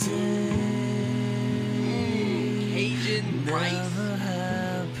this Cajun rice.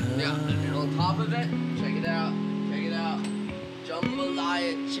 Yeah, and on top of it, check it out.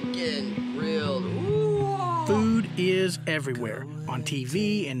 Jambalaya chicken grilled. Ooh. Food is everywhere. On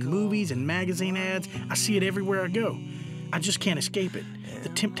TV and movies and magazine ads, I see it everywhere I go. I just can't escape it. The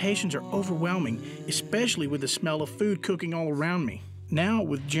temptations are overwhelming, especially with the smell of food cooking all around me. Now,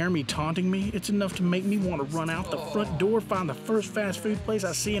 with Jeremy taunting me, it's enough to make me want to run out the front door, find the first fast food place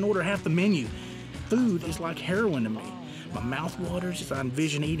I see, and order half the menu. Food is like heroin to me. My mouth waters as I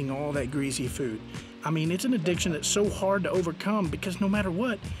envision eating all that greasy food. I mean, it's an addiction that's so hard to overcome because no matter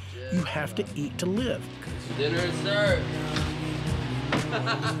what, you have to eat to live. Dinner is served.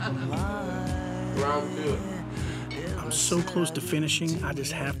 Round 2. I'm so close to finishing, I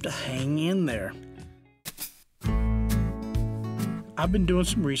just have to hang in there. I've been doing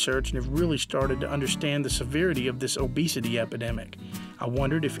some research and have really started to understand the severity of this obesity epidemic. I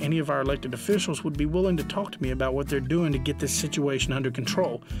wondered if any of our elected officials would be willing to talk to me about what they're doing to get this situation under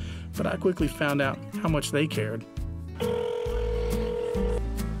control, but I quickly found out how much they cared.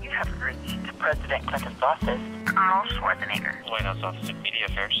 You have reached President Clinton's office, Arnold Schwarzenegger. White House Office of Media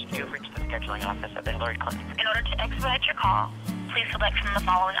Affairs. You have reached the scheduling office of Hillary Clinton. In order to expedite your call, please select from the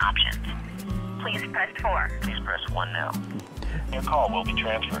following options. Please press 4. Please press 1 now. Your call will be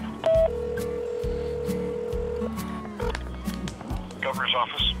transferred. Governor's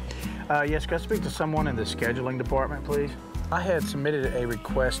office. Yes, can I speak to someone in the scheduling department, please? I had submitted a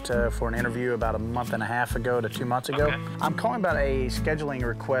request for an interview about a month and a half ago to 2 months ago. Okay. I'm calling about a scheduling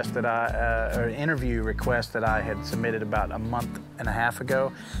request that or an interview request that I had submitted about a month and a half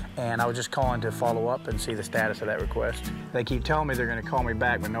ago, and I was just calling to follow up and see the status of that request. They keep telling me they're going to call me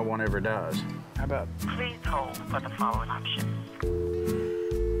back, but no one ever does. How about? Please hold for the following options.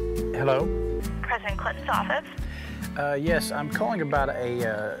 Hello? President Clinton's office. Yes, I'm calling about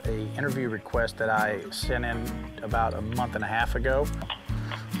a interview request that I sent in about a month and a half ago.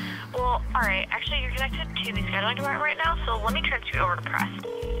 Well, all right. Actually, you're connected to the scheduling department right now, so let me transfer you over to press.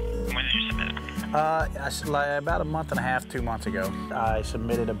 When did you submit? About a month and a half, 2 months ago. I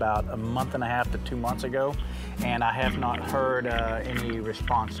submitted about a month and a half to 2 months ago, and I have not heard any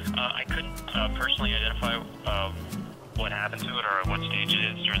response. I couldn't personally identify what happened to it or what stage it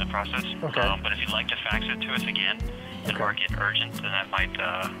is during the process. Okay. But if you'd like to fax it to us again and mark it urgent, then that might.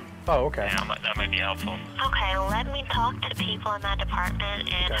 Oh, okay. Yeah, that might be helpful. Okay, let me talk to people in that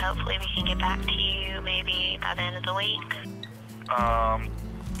department, and hopefully we can get back to you maybe by the end of the week. I'm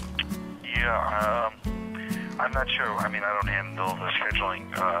not sure. I mean, I don't handle the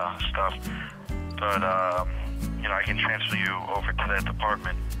scheduling stuff, but you know, I can transfer you over to that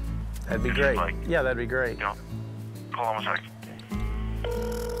department. That'd be great. Like. Yeah, that'd be great. You know, hold on 1 second.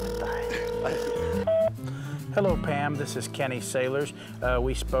 Hello, Pam. This is Kenny Saylors.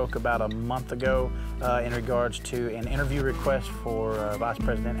 We spoke about a month ago in regards to an interview request for Vice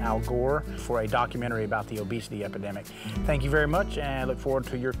President Al Gore for a documentary about the obesity epidemic. Thank you very much, and I look forward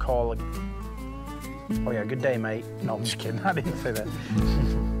to your call. Oh, yeah, good day, mate. No, I'm just kidding. I didn't say that.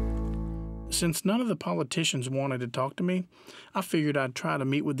 Since none of the politicians wanted to talk to me, I figured I'd try to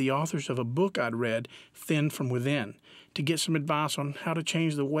meet with the authors of a book I'd read, Thin from Within, to get some advice on how to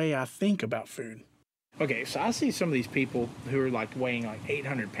change the way I think about food. Okay, so I see some of these people who are like weighing like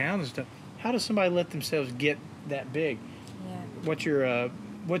 800 pounds and stuff. How does somebody let themselves get that big? Yeah. What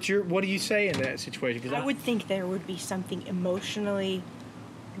do you say in that situation? 'Cause I would think there would be something emotionally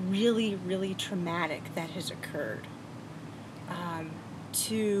really, really traumatic that has occurred.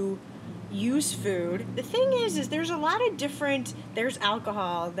 To use food. The thing is there's a lot of there's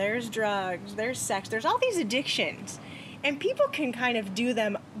alcohol, there's drugs, there's sex, there's all these addictions. And people can kind of do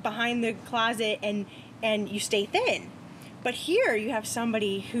them behind the closet and you stay thin. But here you have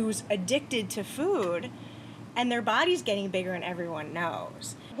somebody who's addicted to food and their body's getting bigger and everyone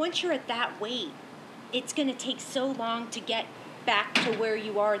knows. Once you're at that weight, it's going to take so long to get back to where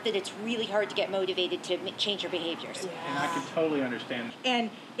you are that it's really hard to get motivated to change your behaviors. And I can totally understand.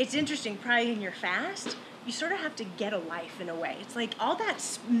 And it's interesting, probably in your fast, you sort of have to get a life in a way. It's like all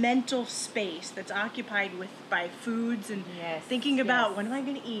that mental space that's occupied by foods and thinking about what am I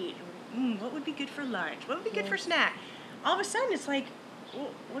going to eat? What would be good for lunch? What would be good for snack? All of a sudden, it's like,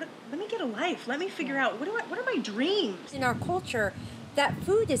 let me get a life. Let me figure out what are my dreams. In our culture, that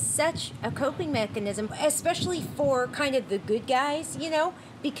food is such a coping mechanism, especially for kind of the good guys,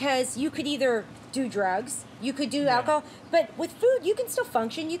 because you could either do drugs, you could do alcohol, but with food, you can still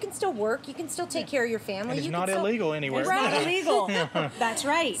function, you can still work, you can still take care of your family. And it's you not can still, illegal anywhere. It's not illegal. That's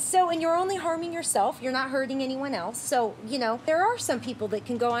right. So, and you're only harming yourself, you're not hurting anyone else. So, you know, there are some people that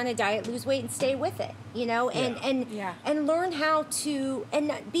can go on a diet, lose weight, and stay with it, you know, and learn how to,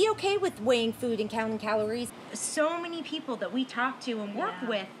 and be okay with weighing food and counting calories. So many people that we talk to and work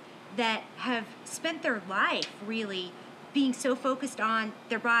with that have spent their life really being so focused on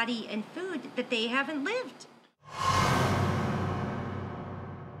their body and food that they haven't lived.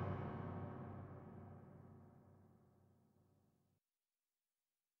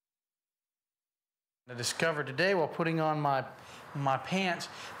 I discovered today while putting on my pants,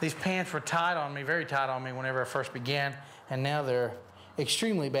 these pants were tight on me, very tight on me whenever I first began, and now they're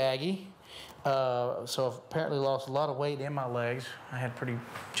extremely baggy. So I've apparently lost a lot of weight in my legs. I had pretty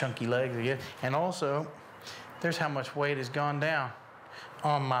chunky legs again. And also, there's how much weight has gone down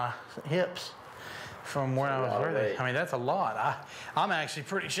on my hips from where I was wearing. I mean, that's a lot. I'm actually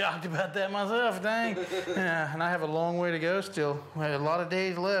pretty shocked about that myself, dang. Yeah, and I have a long way to go still. I have a lot of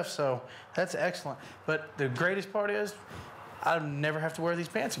days left, so that's excellent. But the greatest part is, I never have to wear these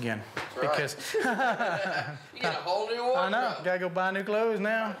pants again. That's because right. You get a whole new wardrobe. I know. Gotta go buy new clothes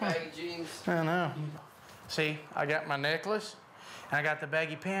now. Baggy jeans. I know. See, I got my necklace, and I got the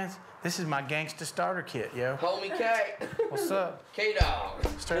baggy pants. This is my gangsta starter kit, yo. Homie K. What's up? K-Dog.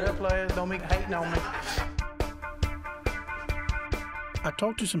 Straight up, players. Don't be hating on me. I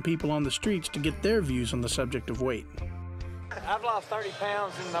talked to some people on the streets to get their views on the subject of weight. I've lost 30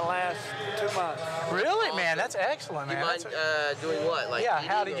 pounds in the last 2 months. Really, man? That's excellent, man. You mind doing what? Like yeah,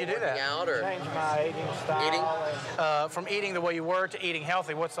 how did you do that? Out or change my eating style. From eating the way you were to eating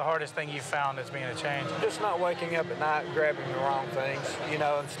healthy, what's the hardest thing you've found that's being a change? Just not waking up at night and grabbing the wrong things. You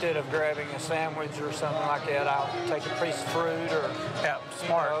know, instead of grabbing a sandwich or something like that, I'll take a piece of fruit or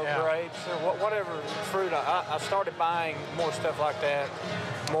smart, grapes or whatever fruit. I started buying more stuff like that,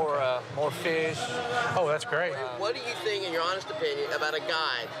 more fish. Oh, that's great. What do you think, in your honest opinion, about a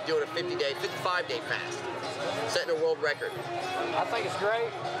guy doing a 55-day fast, setting a world record? I think it's great,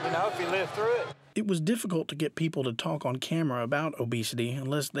 you know, if you live through it. It was difficult to get people to talk on camera about obesity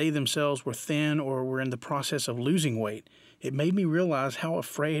unless they themselves were thin or were in the process of losing weight. It made me realize how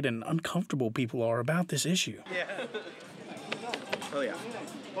afraid and uncomfortable people are about this issue. Yeah. Oh, yeah.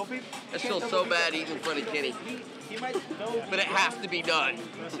 I feel so bad eating in front of Kenny. But it has to be done.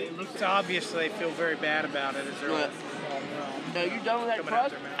 It's obvious they feel very bad about it. Is there What? No, you done with that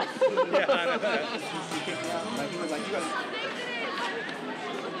crust? Yeah, I know.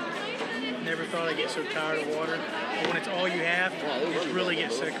 Never thought I'd get so tired of water. But when it's all you have, you just really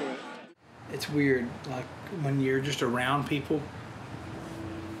get sick of it. It's weird, like when you're just around people,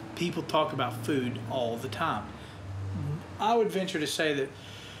 people talk about food all the time. I would venture to say that,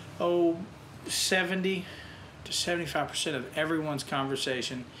 70 to 75% of everyone's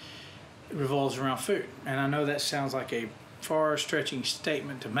conversation revolves around food. And I know that sounds like a far-stretching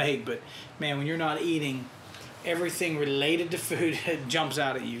statement to make, but man, when you're not eating, everything related to food jumps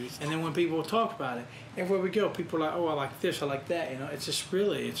out at you. And then when people talk about it, everywhere we go, people are like, oh, I like this, I like that. You know, it's just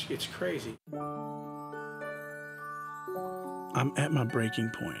really, it's crazy. I'm at my breaking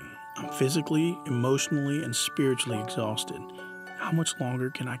point. I'm physically, emotionally, and spiritually exhausted. How much longer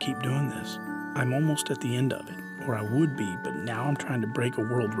can I keep doing this? I'm almost at the end of it, or I would be, but now I'm trying to break a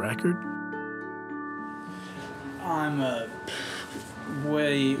world record. I'm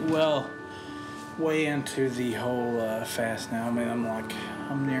way into the whole fast now. I mean,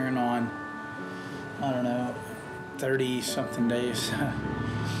 I'm nearing on, I don't know, 30-something days.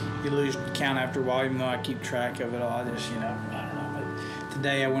 You lose count after a while, even though I keep track of it all. I just, I don't know. But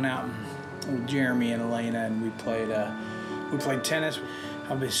today I went out with Jeremy and Elena, and we played tennis.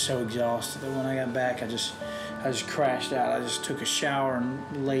 I was so exhausted that when I got back, I just crashed out. I just took a shower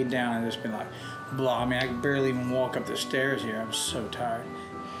and laid down and just been like, blah. I mean, I could barely even walk up the stairs here. I was so tired.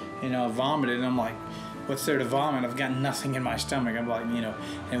 I vomited, and I'm like, what's there to vomit? I've got nothing in my stomach. I'm like, and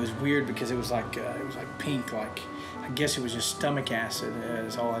it was weird because it was like pink, like, I guess it was just stomach acid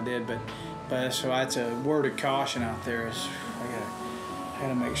is all I did. But so that's a word of caution out there. Is I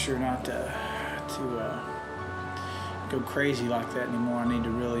gotta make sure not to go crazy like that anymore. I need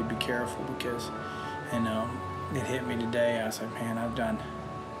to really be careful because, it hit me today. I was like, man, I've done,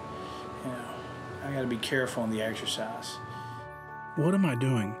 I gotta be careful in the exercise. What am I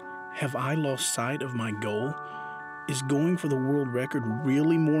doing? Have I lost sight of my goal? Is going for the world record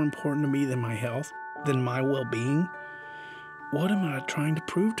really more important to me than my health, than my well-being? What am I trying to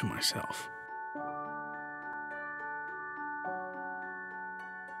prove to myself?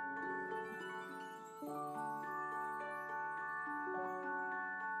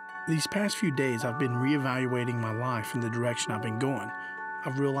 These past few days, I've been reevaluating my life and the direction I've been going.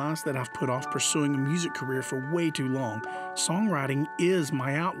 I've realized that I've put off pursuing a music career for way too long. Songwriting is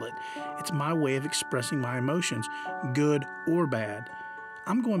my outlet. It's my way of expressing my emotions, good or bad.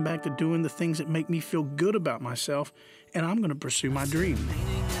 I'm going back to doing the things that make me feel good about myself, and I'm going to pursue my dream.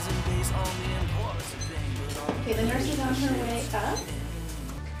 Okay, the nurse is on her way up.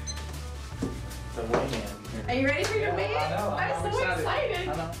 Are you ready for your weigh-in? I'm so excited.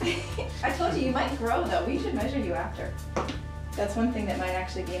 I told you might grow though. We should measure you after. That's one thing that might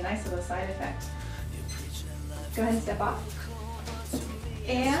actually be a nice little side effect. Go ahead and step off.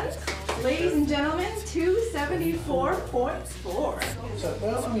 And, ladies and gentlemen, 274.4. So,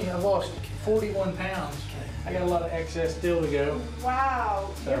 well, I mean, I lost 41 pounds. I got a lot of excess still to go. Wow.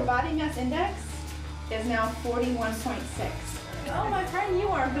 So. Your body mass index is now 41.6. Oh, my friend, you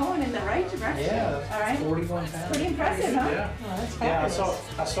are going in the right direction. Yeah, all right. 41 pounds. Pretty impressive, huh? Yeah. Oh, that's Yeah,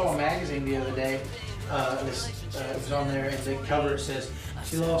 fabulous. I saw a magazine the other day. It was on there, and the cover says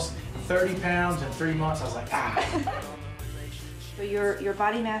she lost 30 pounds in 3 months. I was like, ah. So your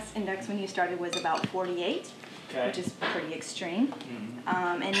body mass index when you started was about 48, Okay. which is pretty extreme.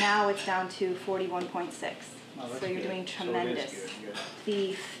 And now it's down to 41.6. So you're doing tremendous. Good.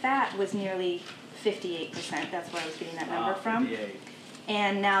 The fat was nearly 58%. That's where I was getting that number from. 58.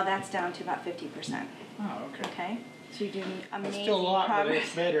 And now that's down to about 50%. Oh, okay. Okay. So you're doing amazing It's still a lot, progress. but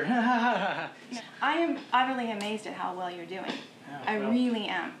it's better. I am utterly amazed at how well you're doing. I really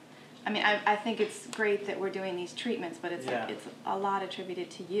am. I mean, I think it's great that we're doing these treatments, but it's a lot attributed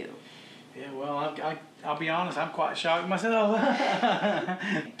to you. Yeah, well, I'll be honest, I'm quite shocked myself.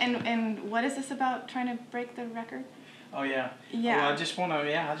 And what is this about trying to break the record? Oh yeah. Yeah. Well, I just want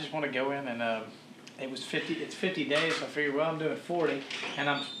to go in and it's 50 days. So I figure, well, I'm doing 40, and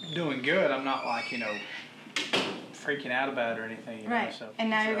I'm doing good. I'm not like freaking out about it or anything. Right.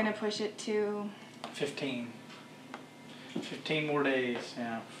 And now you're gonna push it to 15 more days.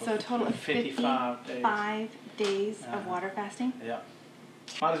 Yeah. So a total of 55 days. 5 days of water fasting. Yeah.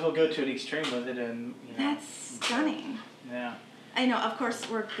 Might as well go to an extreme with it, and That's stunning. Yeah. I know. Of course,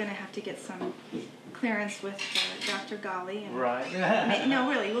 we're gonna have to get some clearance with Dr. Golly. And Right. no,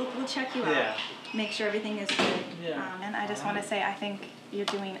 really, we'll check you out. Yeah. Make sure everything is good. Yeah. And I just want to say, I think you're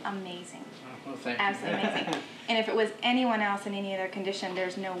doing amazing. Well, thank you. Absolutely amazing. And if it was anyone else in any other condition,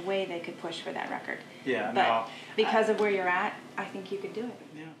 there's no way they could push for that record. Yeah. But no. because of where you're at, I think you could do it.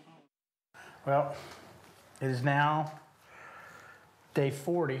 Yeah. Well, it is now day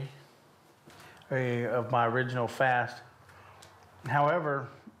 40 of my original fast. However,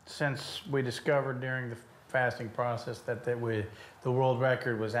 since we discovered during the fasting process that the world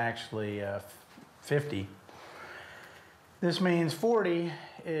record was actually 50, this means 40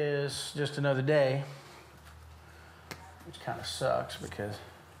 is just another day, which kind of sucks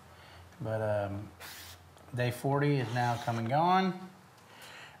but day 40 is now come and gone.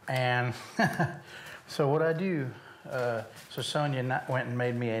 And so what I do, so Sonia went and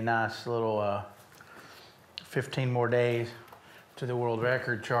made me a nice little 15 more days to the world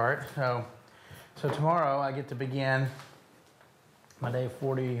record chart. So tomorrow I get to begin my day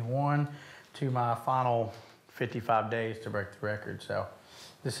 41 to my final 55 days to break the record. So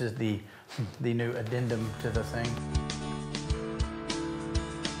this is the new addendum to the thing.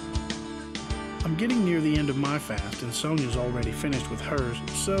 I'm getting near the end of my fast, and Sonia's already finished with hers,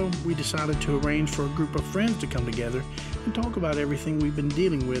 so we decided to arrange for a group of friends to come together and talk about everything we've been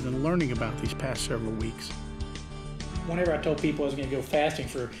dealing with and learning about these past several weeks. Whenever I told people I was going to go fasting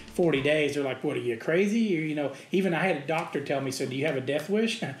for 40 days, they're like, "What, are you crazy?" Or, even I had a doctor tell me, "So do you have a death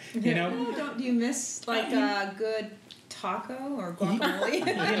wish?" Do you miss like a good taco or guacamole?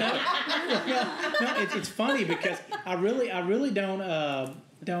 No, it's funny because I really don't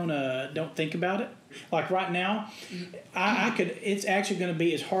think about it. Like right now, it's actually going to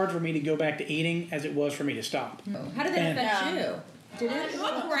be as hard for me to go back to eating as it was for me to stop. How did that affect you? Did it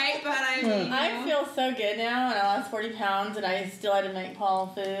look great? But I feel so good now, and I lost 40 pounds, and I still had to make Paul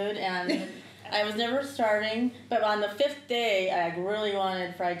food, and I was never starving. But on the 5th day, I really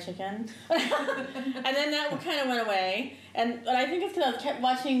wanted fried chicken, and then that kind of went away. But I think it's because I kept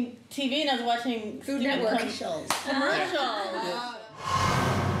watching TV, and I was watching Food Network commercials.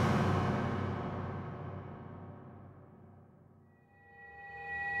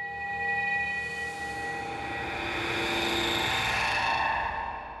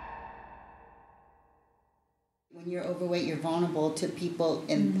 When you're overweight, you're vulnerable to people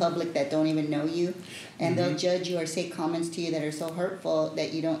in public that don't even know you, and they'll judge you or say comments to you that are so hurtful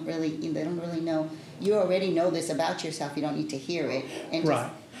that they don't really know. You already know this about yourself. You don't need to hear it. And right.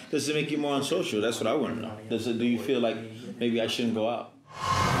 Does it make you more unsocial? That's what I want to know. Do you feel like maybe I shouldn't go out?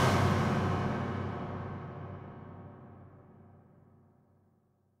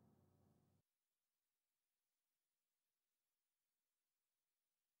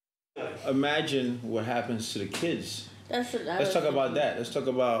 imagine what happens to the kids. Let's talk about that. Let's talk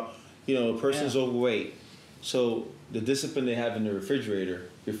about, a person's overweight. So the discipline they have in the refrigerator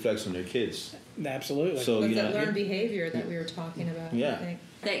reflects on their kids. Absolutely. So, That's that learned behavior that we were talking about. Yeah. I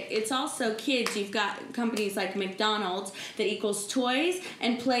think. It's also kids. You've got companies like McDonald's that equals toys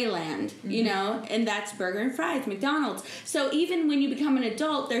and playland, and that's burger and fries, McDonald's. So even when you become an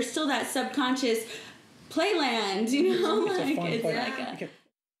adult, there's still that subconscious playland, It's a fun it's play. like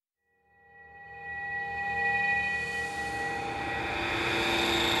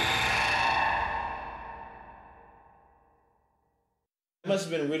It must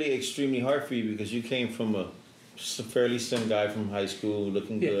have been really extremely hard for you because you came from a fairly slim guy from high school,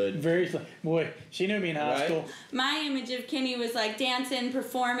 looking good. Very slim. Boy, she knew me in high school. my image of Kenny was like dancing,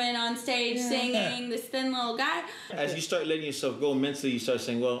 performing on stage, singing, this thin little guy. As you start letting yourself go mentally, you start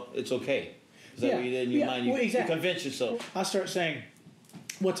saying, well, it's okay. Is that what you did in your mind? You, you convince yourself. I start saying,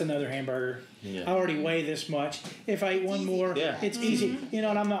 what's another hamburger? Yeah. I already weigh this much. If I eat one more, it's easy. And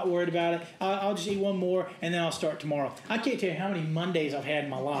I'm not worried about it. I'll just eat one more, and then I'll start tomorrow. I can't tell you how many Mondays I've had in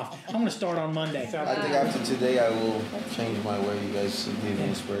my life. I'm going to start on Monday. I think after today, I will change my way. You guys give me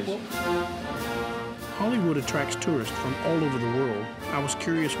inspiration. Hollywood attracts tourists from all over the world. I was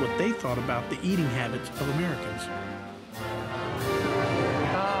curious what they thought about the eating habits of Americans.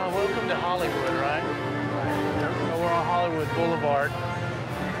 Welcome to Hollywood, right? We're on Hollywood Boulevard.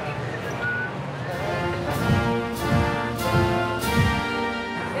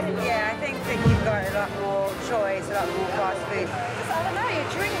 Yeah, I think that you've got a lot more choice, a lot more fast food. I don't know, your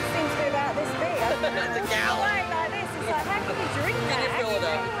drink seems to be about this big. It's a gallon. Like this, it's like, how can you drink that? And you fill it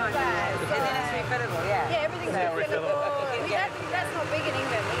up. And then it's refillable, yeah. Yeah, everything's refillable. That's not big in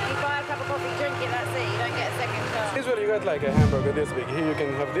England. You buy a cup of coffee, drink it, that's it. You don't get a second shot. Usually you got like a hamburger this big. Here you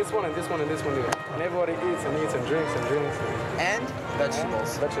can have this one and this one and this one. And everybody eats and eats and drinks and drinks. And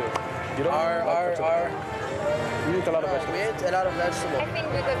vegetables. Vegetables. You don't we eat a lot of vegetables. We eat a lot of vegetables. I think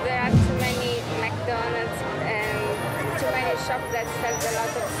because there are too many McDonald's and too many shops that sell a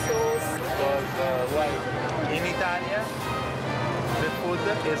lot of sauce. Because like in Italy, the food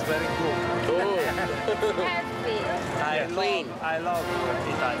is very good. Healthy. I love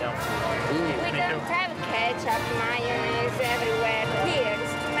Italian food. We don't have ketchup, mayonnaise everywhere. Here,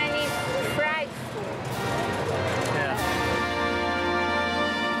 it's too many fried food.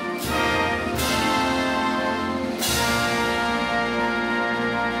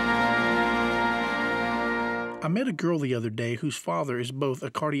 I met a girl the other day whose father is both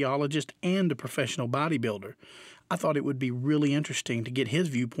a cardiologist and a professional bodybuilder. I thought it would be really interesting to get his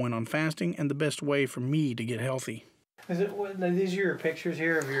viewpoint on fasting and the best way for me to get healthy. These are your pictures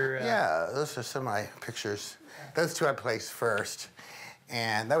here of your... Yeah, those are some of my pictures. Those two I placed first,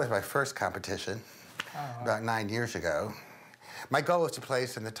 and that was my first competition about 9 years ago. My goal was to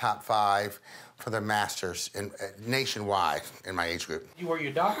place in the top 5 for the Masters nationwide in my age group. Were you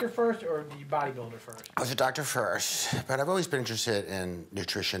a doctor first or you bodybuilder first? I was a doctor first, but I've always been interested in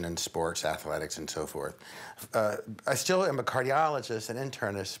nutrition and sports, athletics, and so forth. I still am a cardiologist and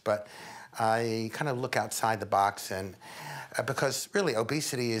internist, but I kind of look outside the box, and because really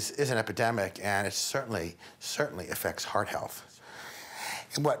obesity is an epidemic, and it certainly affects heart health.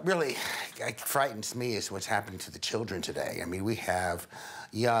 And what really frightens me is what's happening to the children today. I mean, we have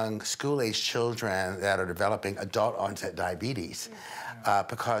young school-age children that are developing adult-onset diabetes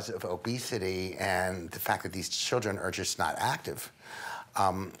because of obesity and the fact that these children are just not active.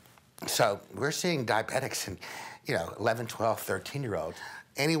 So we're seeing diabetics in, 11, 12, 13-year-olds.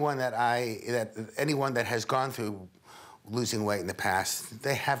 Anyone that has gone through losing weight in the past,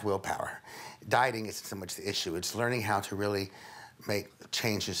 they have willpower. Dieting isn't so much the issue. It's learning how to really make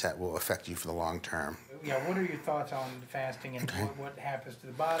changes that will affect you for the long term. Yeah, what are your thoughts on fasting and what happens to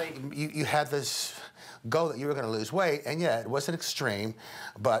the body? You had this goal that you were going to lose weight, and yeah, it wasn't extreme,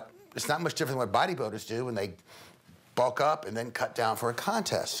 but it's not much different than what bodybuilders do when they bulk up and then cut down for a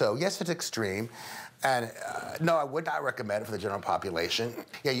contest. So yes, it's extreme, and no, I would not recommend it for the general population.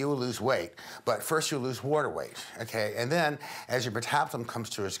 Yeah, you will lose weight, but first you lose water weight, okay? And then as your metabolism comes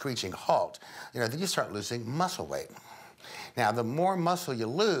to a screeching halt, then you start losing muscle weight. Now, the more muscle you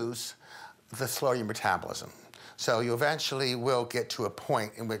lose, the slower your metabolism. So you eventually will get to a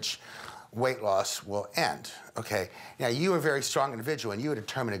point in which weight loss will end, okay? Now, you are a very strong individual, and you are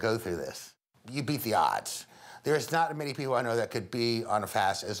determined to go through this. You beat the odds. There's not many people I know that could be on a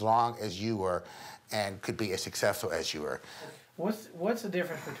fast as long as you were and could be as successful as you were. What's the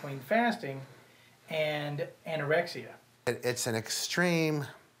difference between fasting and anorexia? It's an extreme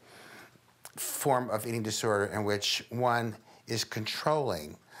form of eating disorder in which one is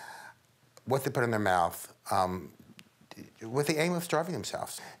controlling what they put in their mouth, with the aim of starving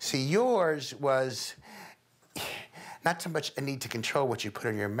themselves. See, yours was not so much a need to control what you put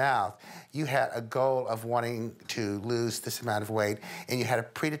in your mouth. You had a goal of wanting to lose this amount of weight, and you had a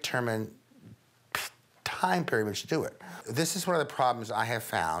predetermined time period in which to do it. This is one of the problems I have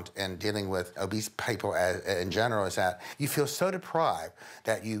found in dealing with obese people in general, is that you feel so deprived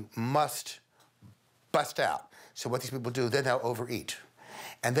that you must bust out. So what these people do, then they'll overeat.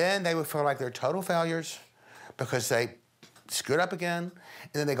 And then they will feel like they're total failures because they screwed up again,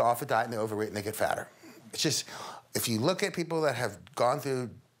 and then they go off a diet and they overeat and they get fatter. It's just, if you look at people that have gone through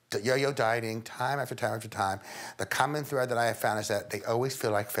yo-yo dieting time after time after time, the common thread that I have found is that they always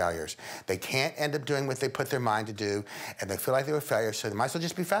feel like failures. They can't end up doing what they put their mind to do, and they feel like they were failures, so they might as well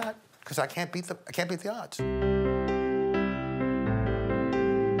just be fat, because I can't beat the odds.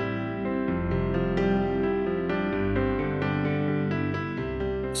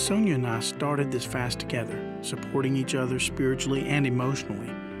 Sonia and I started this fast together, supporting each other spiritually and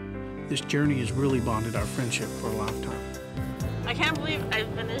emotionally. This journey has really bonded our friendship for a lifetime. I can't believe I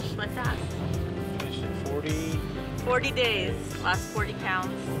finished my fast. Finished in 40 days, lost 40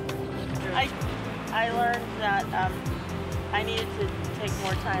 pounds. I learned that I needed to take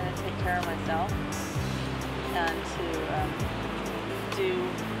more time to take care of myself and to do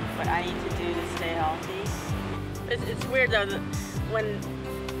what I need to do to stay healthy. It's weird though that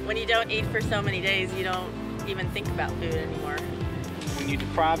when you don't eat for so many days, you don't even think about food anymore. When you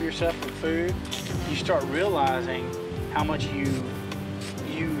deprive yourself of food, you start realizing how much you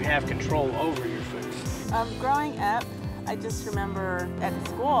have control over your food. Growing up, I just remember at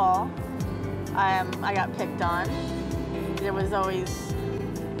school, I got picked on. There was always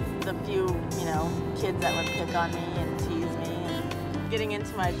the few, kids that would pick on me and tease me. And getting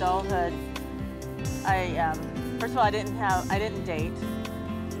into my adulthood, first of all, I didn't date.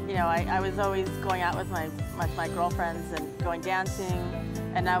 I was always going out with my girlfriends and going dancing,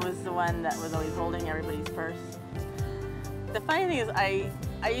 and I was the one that was always holding everybody's purse. The funny thing is, I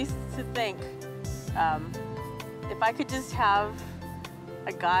used to think if I could just have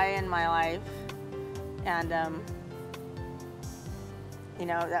a guy in my life, and that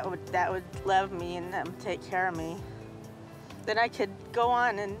would love me and take care of me, then I could go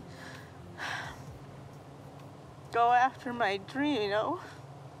on and go after my dream,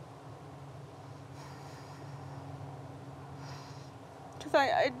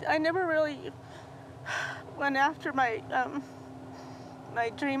 Because I never really went after my my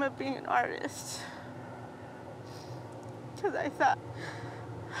dream of being an artist, because I thought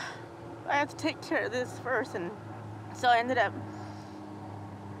I have to take care of this first, and so I ended up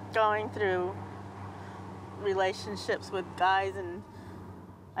going through relationships with guys, and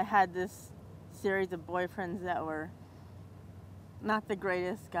I had this series of boyfriends that were not the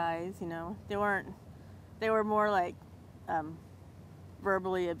greatest guys, They were more like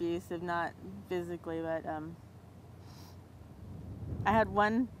verbally abusive, not physically, but I had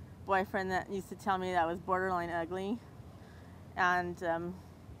one boyfriend that used to tell me that I was borderline ugly, and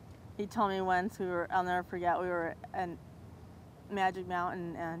he told me once, I'll never forget, we were at Magic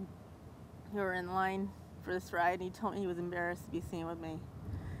Mountain, and we were in line for this ride, and he told me he was embarrassed to be seen with me.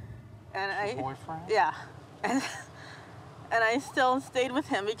 And Your boyfriend? Yeah. And I still stayed with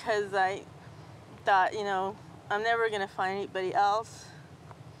him because I thought, I'm never going to find anybody else.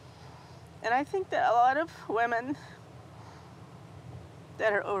 And I think that a lot of women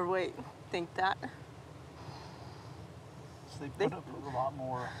that are overweight think that. So they put up with a lot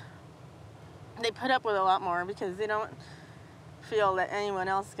more. They put up with a lot more because they don't feel that anyone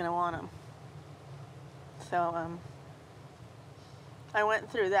else is going to want them. So I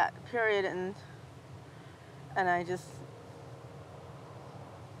went through that period, and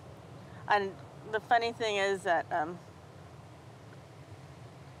the funny thing is that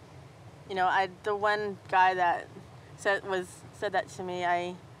the one guy that said that to me,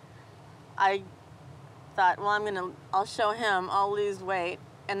 I thought, well, I'll show him, I'll lose weight,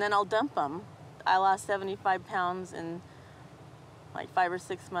 and then I'll dump him. I lost 75 pounds in like 5 or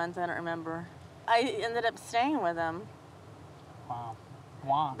 6 months, I don't remember. I ended up staying with him. Wow.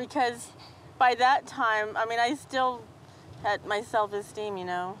 Why? Because by that time, I still had my self-esteem,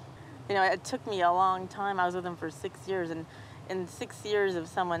 it took me a long time. I was with him for 6 years, and in 6 years of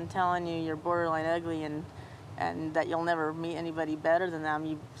someone telling you you're borderline ugly and that you'll never meet anybody better than them,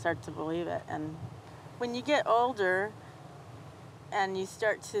 you start to believe it. And when you get older and you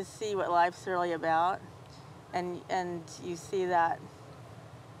start to see what life's really about, and you see that,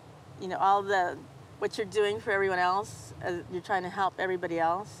 all what you're doing for everyone else, you're trying to help everybody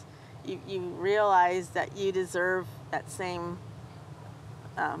else, you realize that you deserve that same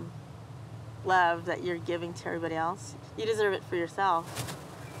love that you're giving to everybody else, you deserve it for yourself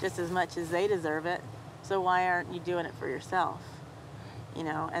just as much as they deserve it. So why aren't you doing it for yourself? You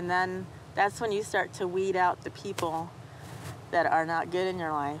know, and then that's when you start to weed out the people that are not good in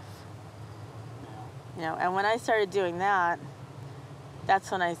your life. You know, and when I started doing that,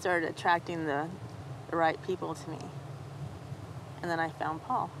 that's when I started attracting the right people to me. And then I found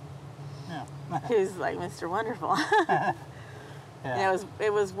Paul, who's like Mr. Wonderful. And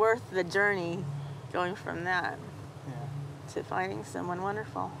it was worth the journey going from that to finding someone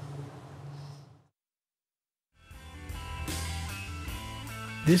wonderful.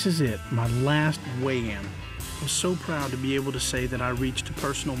 This is it, my last weigh-in. I'm so proud to be able to say that I reached a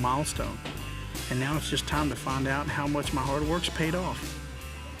personal milestone. And now it's just time to find out how much my hard work's paid off.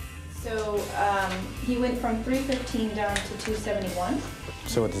 So he went from 315 down to 271.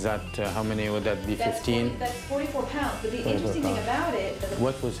 So what is that, how many would that be, 15? That's 44 pounds, but the interesting thing about it...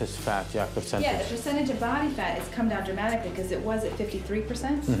 What was his fat, percentage? Yeah, the percentage of body fat has come down dramatically because it was at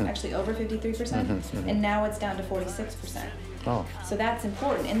 53%, actually over 53%, and now it's down to 46%. Oh. So that's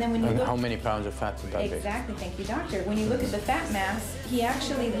important. And then when you look... How many pounds of fat did that be? Exactly, thank you, doctor. When you look at the fat mass, he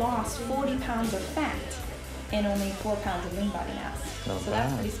actually lost 40 pounds of fat and only 4 pounds of lean body mass. So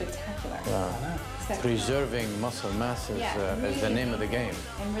that's pretty spectacular. Yeah. Preserving muscle mass is, is the name of the game.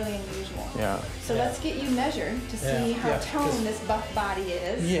 And really unusual. Yeah. So let's get you measured to see how toned this buff body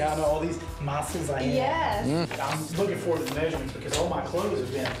is. Yeah, I know all these muscles I have. Yes. I'm looking forward to the measurements because all my clothes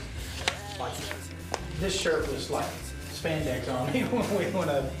have been like, this shirt was like spandex on me when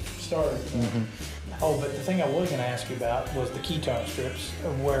I started. Oh, but the thing I was going to ask you about was the ketone strips,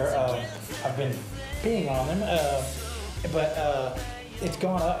 where I've been peeing on them, but it's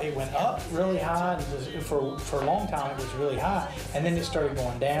gone up. It went up really high, and for a long time it was really high, and then it started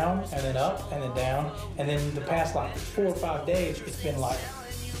going down, and then up, and then down, and then the past like 4 or 5 days, it's been like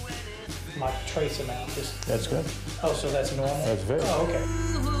trace amount. That's good. Oh, so that's normal? That's very Oh, okay.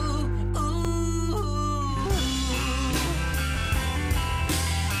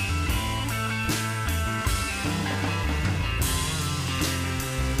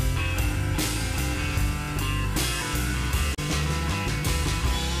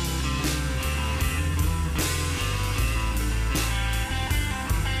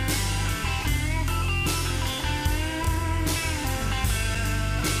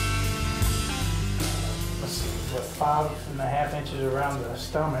 With 5.5 inches around the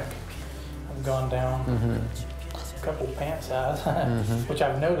stomach, I've gone down a couple pant size, which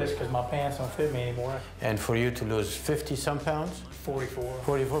I've noticed because my pants don't fit me anymore. And for you to lose 50-some pounds? 44.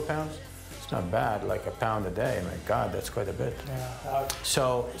 44 pounds? It's not bad, like a pound a day. My God, that's quite a bit. Yeah.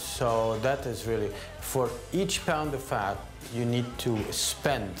 So that is really, for each pound of fat, you need to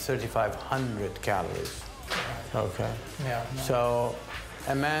spend 3,500 calories. Okay. Yeah. So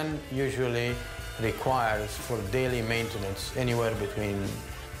a man usually requires for daily maintenance anywhere between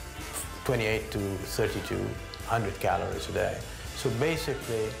 28 to 3,200 calories a day. So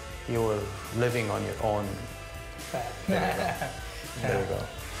basically, you're living on your own fat. There you go.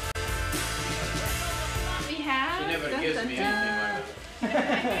 We have... She never gives me anything.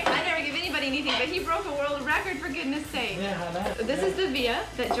 I never give anybody anything, but he broke a world record, for goodness sake. Yeah, I know. This is the VIA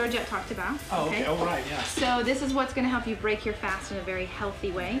that Georgette talked about. Oh, okay. Oh, right, yeah. So this is what's going to help you break your fast in a very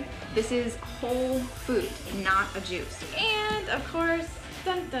healthy way. This is whole food, not a juice. And, of course,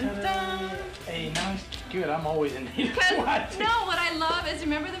 dun dun dun. Hey, nice. Good. I'm always in need of what I love is,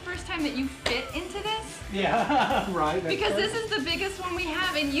 remember the first time that you fit into this? Yeah, right. Because this is the biggest one we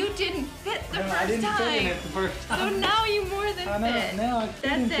have, and you didn't fit the first I didn't time. fit in it the first time. So now you more than fit. Now I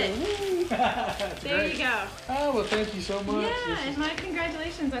fit That's it. That's there great. you go. Oh, well, thank you so much. Yeah, and my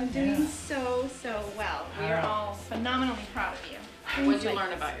congratulations on doing so well. We are all phenomenally proud of you. What did you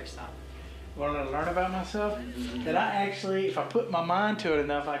learn about yourself? What did I learn about myself? That I actually, if I put my mind to it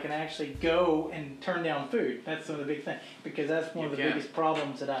enough, I can actually go and turn down food. That's one of the big things, because that's one of the biggest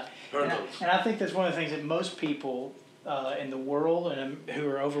problems that and I think that's one of the things that most people in the world who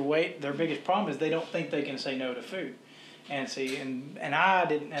are overweight, their biggest problem is they don't think they can say no to food. And see, and I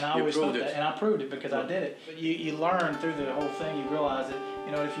didn't, and I always thought that, and I proved it because I did it. But you learn through the whole thing, you realize that,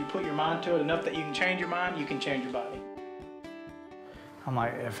 you know, if you put your mind to it enough that you can change your mind, you can change your body. I'm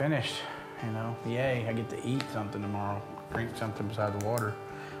like, I finished. You know, yay, I get to eat something tomorrow, drink something beside the water.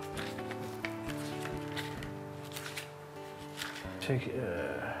 Take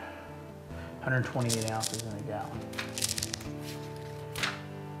 128 ounces in a gallon.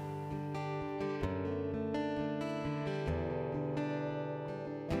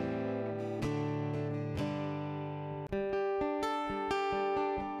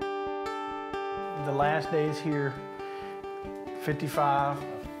 The last days here, 55.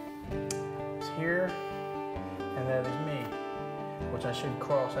 here, and that is me, which I should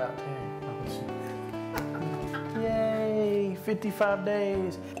cross out too. Yay, 55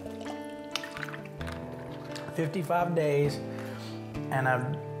 days. 55 days, and I've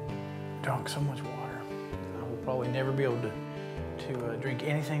drunk so much water. I will probably never be able to drink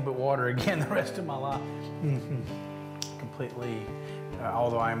anything but water again the rest of my life. Completely,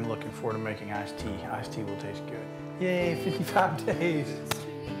 although I'm looking forward to making iced tea. Iced tea will taste good. Yay, 55 days.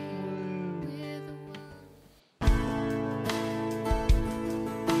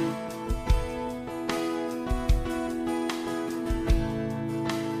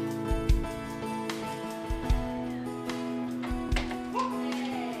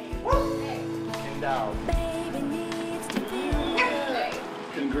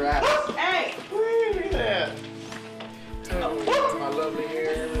 Congrats. Hey! Woo, look at that. Oh, my lovely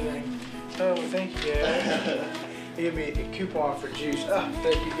hair and everything. Oh, thank you guys. Give me a coupon for juice. Oh,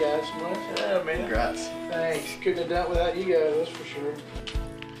 thank you guys so much. Oh, man. Congrats. Thanks. Couldn't have done it without you guys, that's for sure.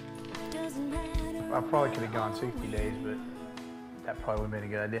 I probably could have gone 60 days, but that probably would have been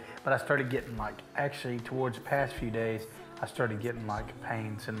a good idea. But I started getting like, actually towards the past few days, I started getting like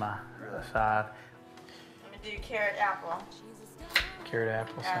pains in my side. I'm gonna do carrot apple. Carrot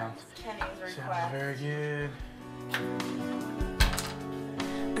apple sounds very good.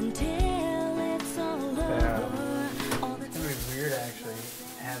 It's gonna be weird actually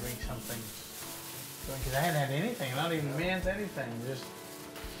having something, because I hadn't had anything, not even mints, anything. Just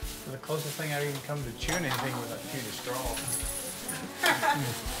the closest thing I've even come to chewing anything was I chewed a straw.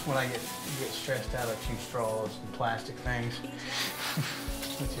 When I get stressed out, I chew straws and plastic things,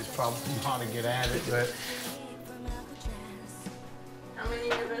 which is probably not a good habit, but. How many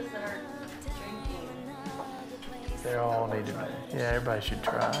of us are drinking? They all need to be. Yeah, everybody should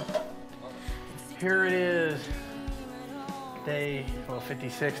try it. Here it is. Day,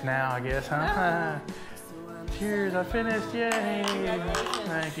 56 now, I guess, huh? Cheers, I finished, yay!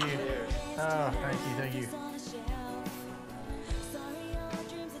 Thank you. Oh, thank you.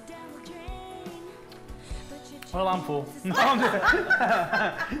 Well, I'm full. No, I'm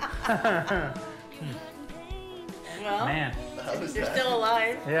Well, man. You're still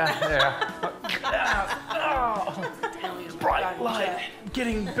alive. Yeah. Oh, bright light,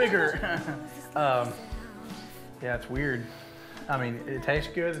 getting bigger. Yeah, it's weird. I mean, it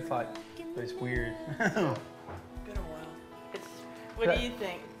tastes good. It's like, but it's weird. Been a while. What do you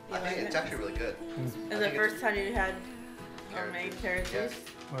think? I think it's actually really good. Is it the first time you had or made carrot juice?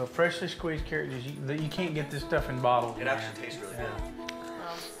 Well, freshly squeezed carrot juice, you can't get this stuff in bottles. It actually tastes really good.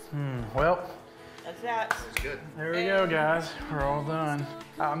 Well, that's that. It's good. There we go, guys. We're all done.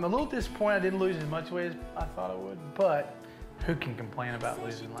 I'm a little disappointed I didn't lose as much weight as I thought I would, but who can complain about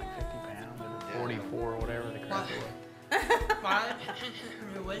losing like 50 pounds or 44 or whatever the crap it was? 5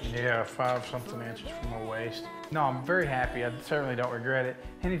 from your waist? Yeah, 5-something inches from my waist. No, I'm very happy. I certainly don't regret it.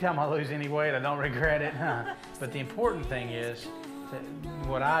 Anytime I lose any weight, I don't regret it. But the important thing is that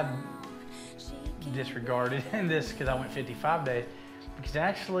what I disregarded in this, because I went 55 days, because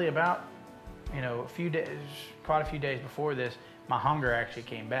actually about, a few days, quite a few days before this, my hunger actually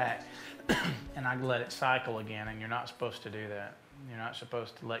came back and I let it cycle again, and you're not supposed to do that. You're not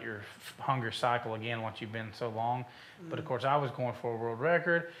supposed to let your hunger cycle again once you've been so long. But of course I was going for a world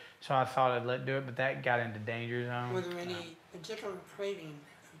record, so I thought I'd let do it, but that got into danger zone. Were there any particular craving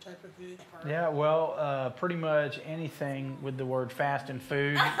type of food? Yeah, well, pretty much anything with the word fast and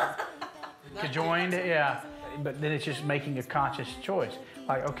food conjoined, yeah. But then it's just making a conscious choice.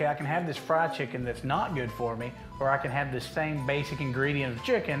 Like, okay, I can have this fried chicken that's not good for me, or I can have the same basic ingredient of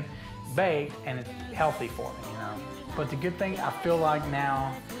chicken baked and it's healthy for me, But the good thing, I feel like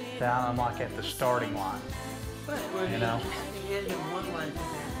now that I'm like at the starting line, You had one line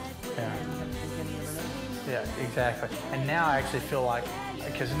Yeah, exactly. And now I actually feel like,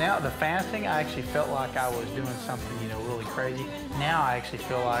 because now the fasting, I actually felt like I was doing something, really crazy. Now I actually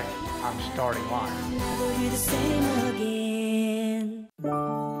feel like I'm starting line. Never be the same again.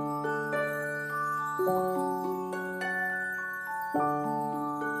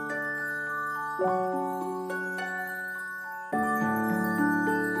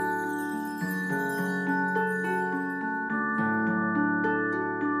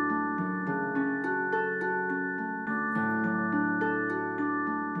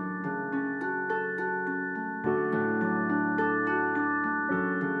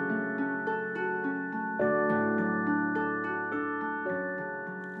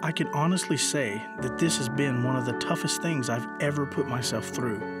 I can honestly say that this has been one of the toughest things I've ever put myself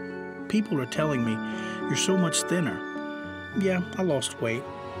through. People are telling me, you're so much thinner. Yeah, I lost weight.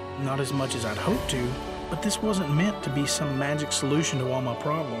 Not as much as I'd hoped to, but this wasn't meant to be some magic solution to all my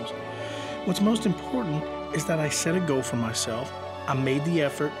problems. What's most important is that I set a goal for myself, I made the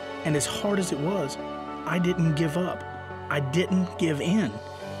effort, and as hard as it was, I didn't give up. I didn't give in.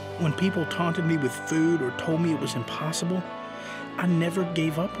 When people taunted me with food or told me it was impossible, I never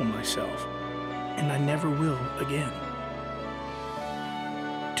gave up on myself, and I never will again.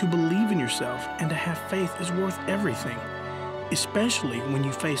 To believe in yourself and to have faith is worth everything, especially when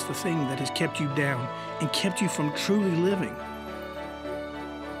you face the thing that has kept you down and kept you from truly living.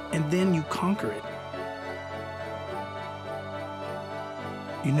 And then you conquer it.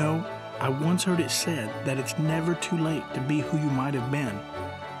 You know, I once heard it said that it's never too late to be who you might have been.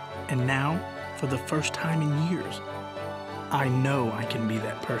 And now, for the first time in years, I know I can be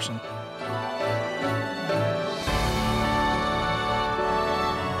that person.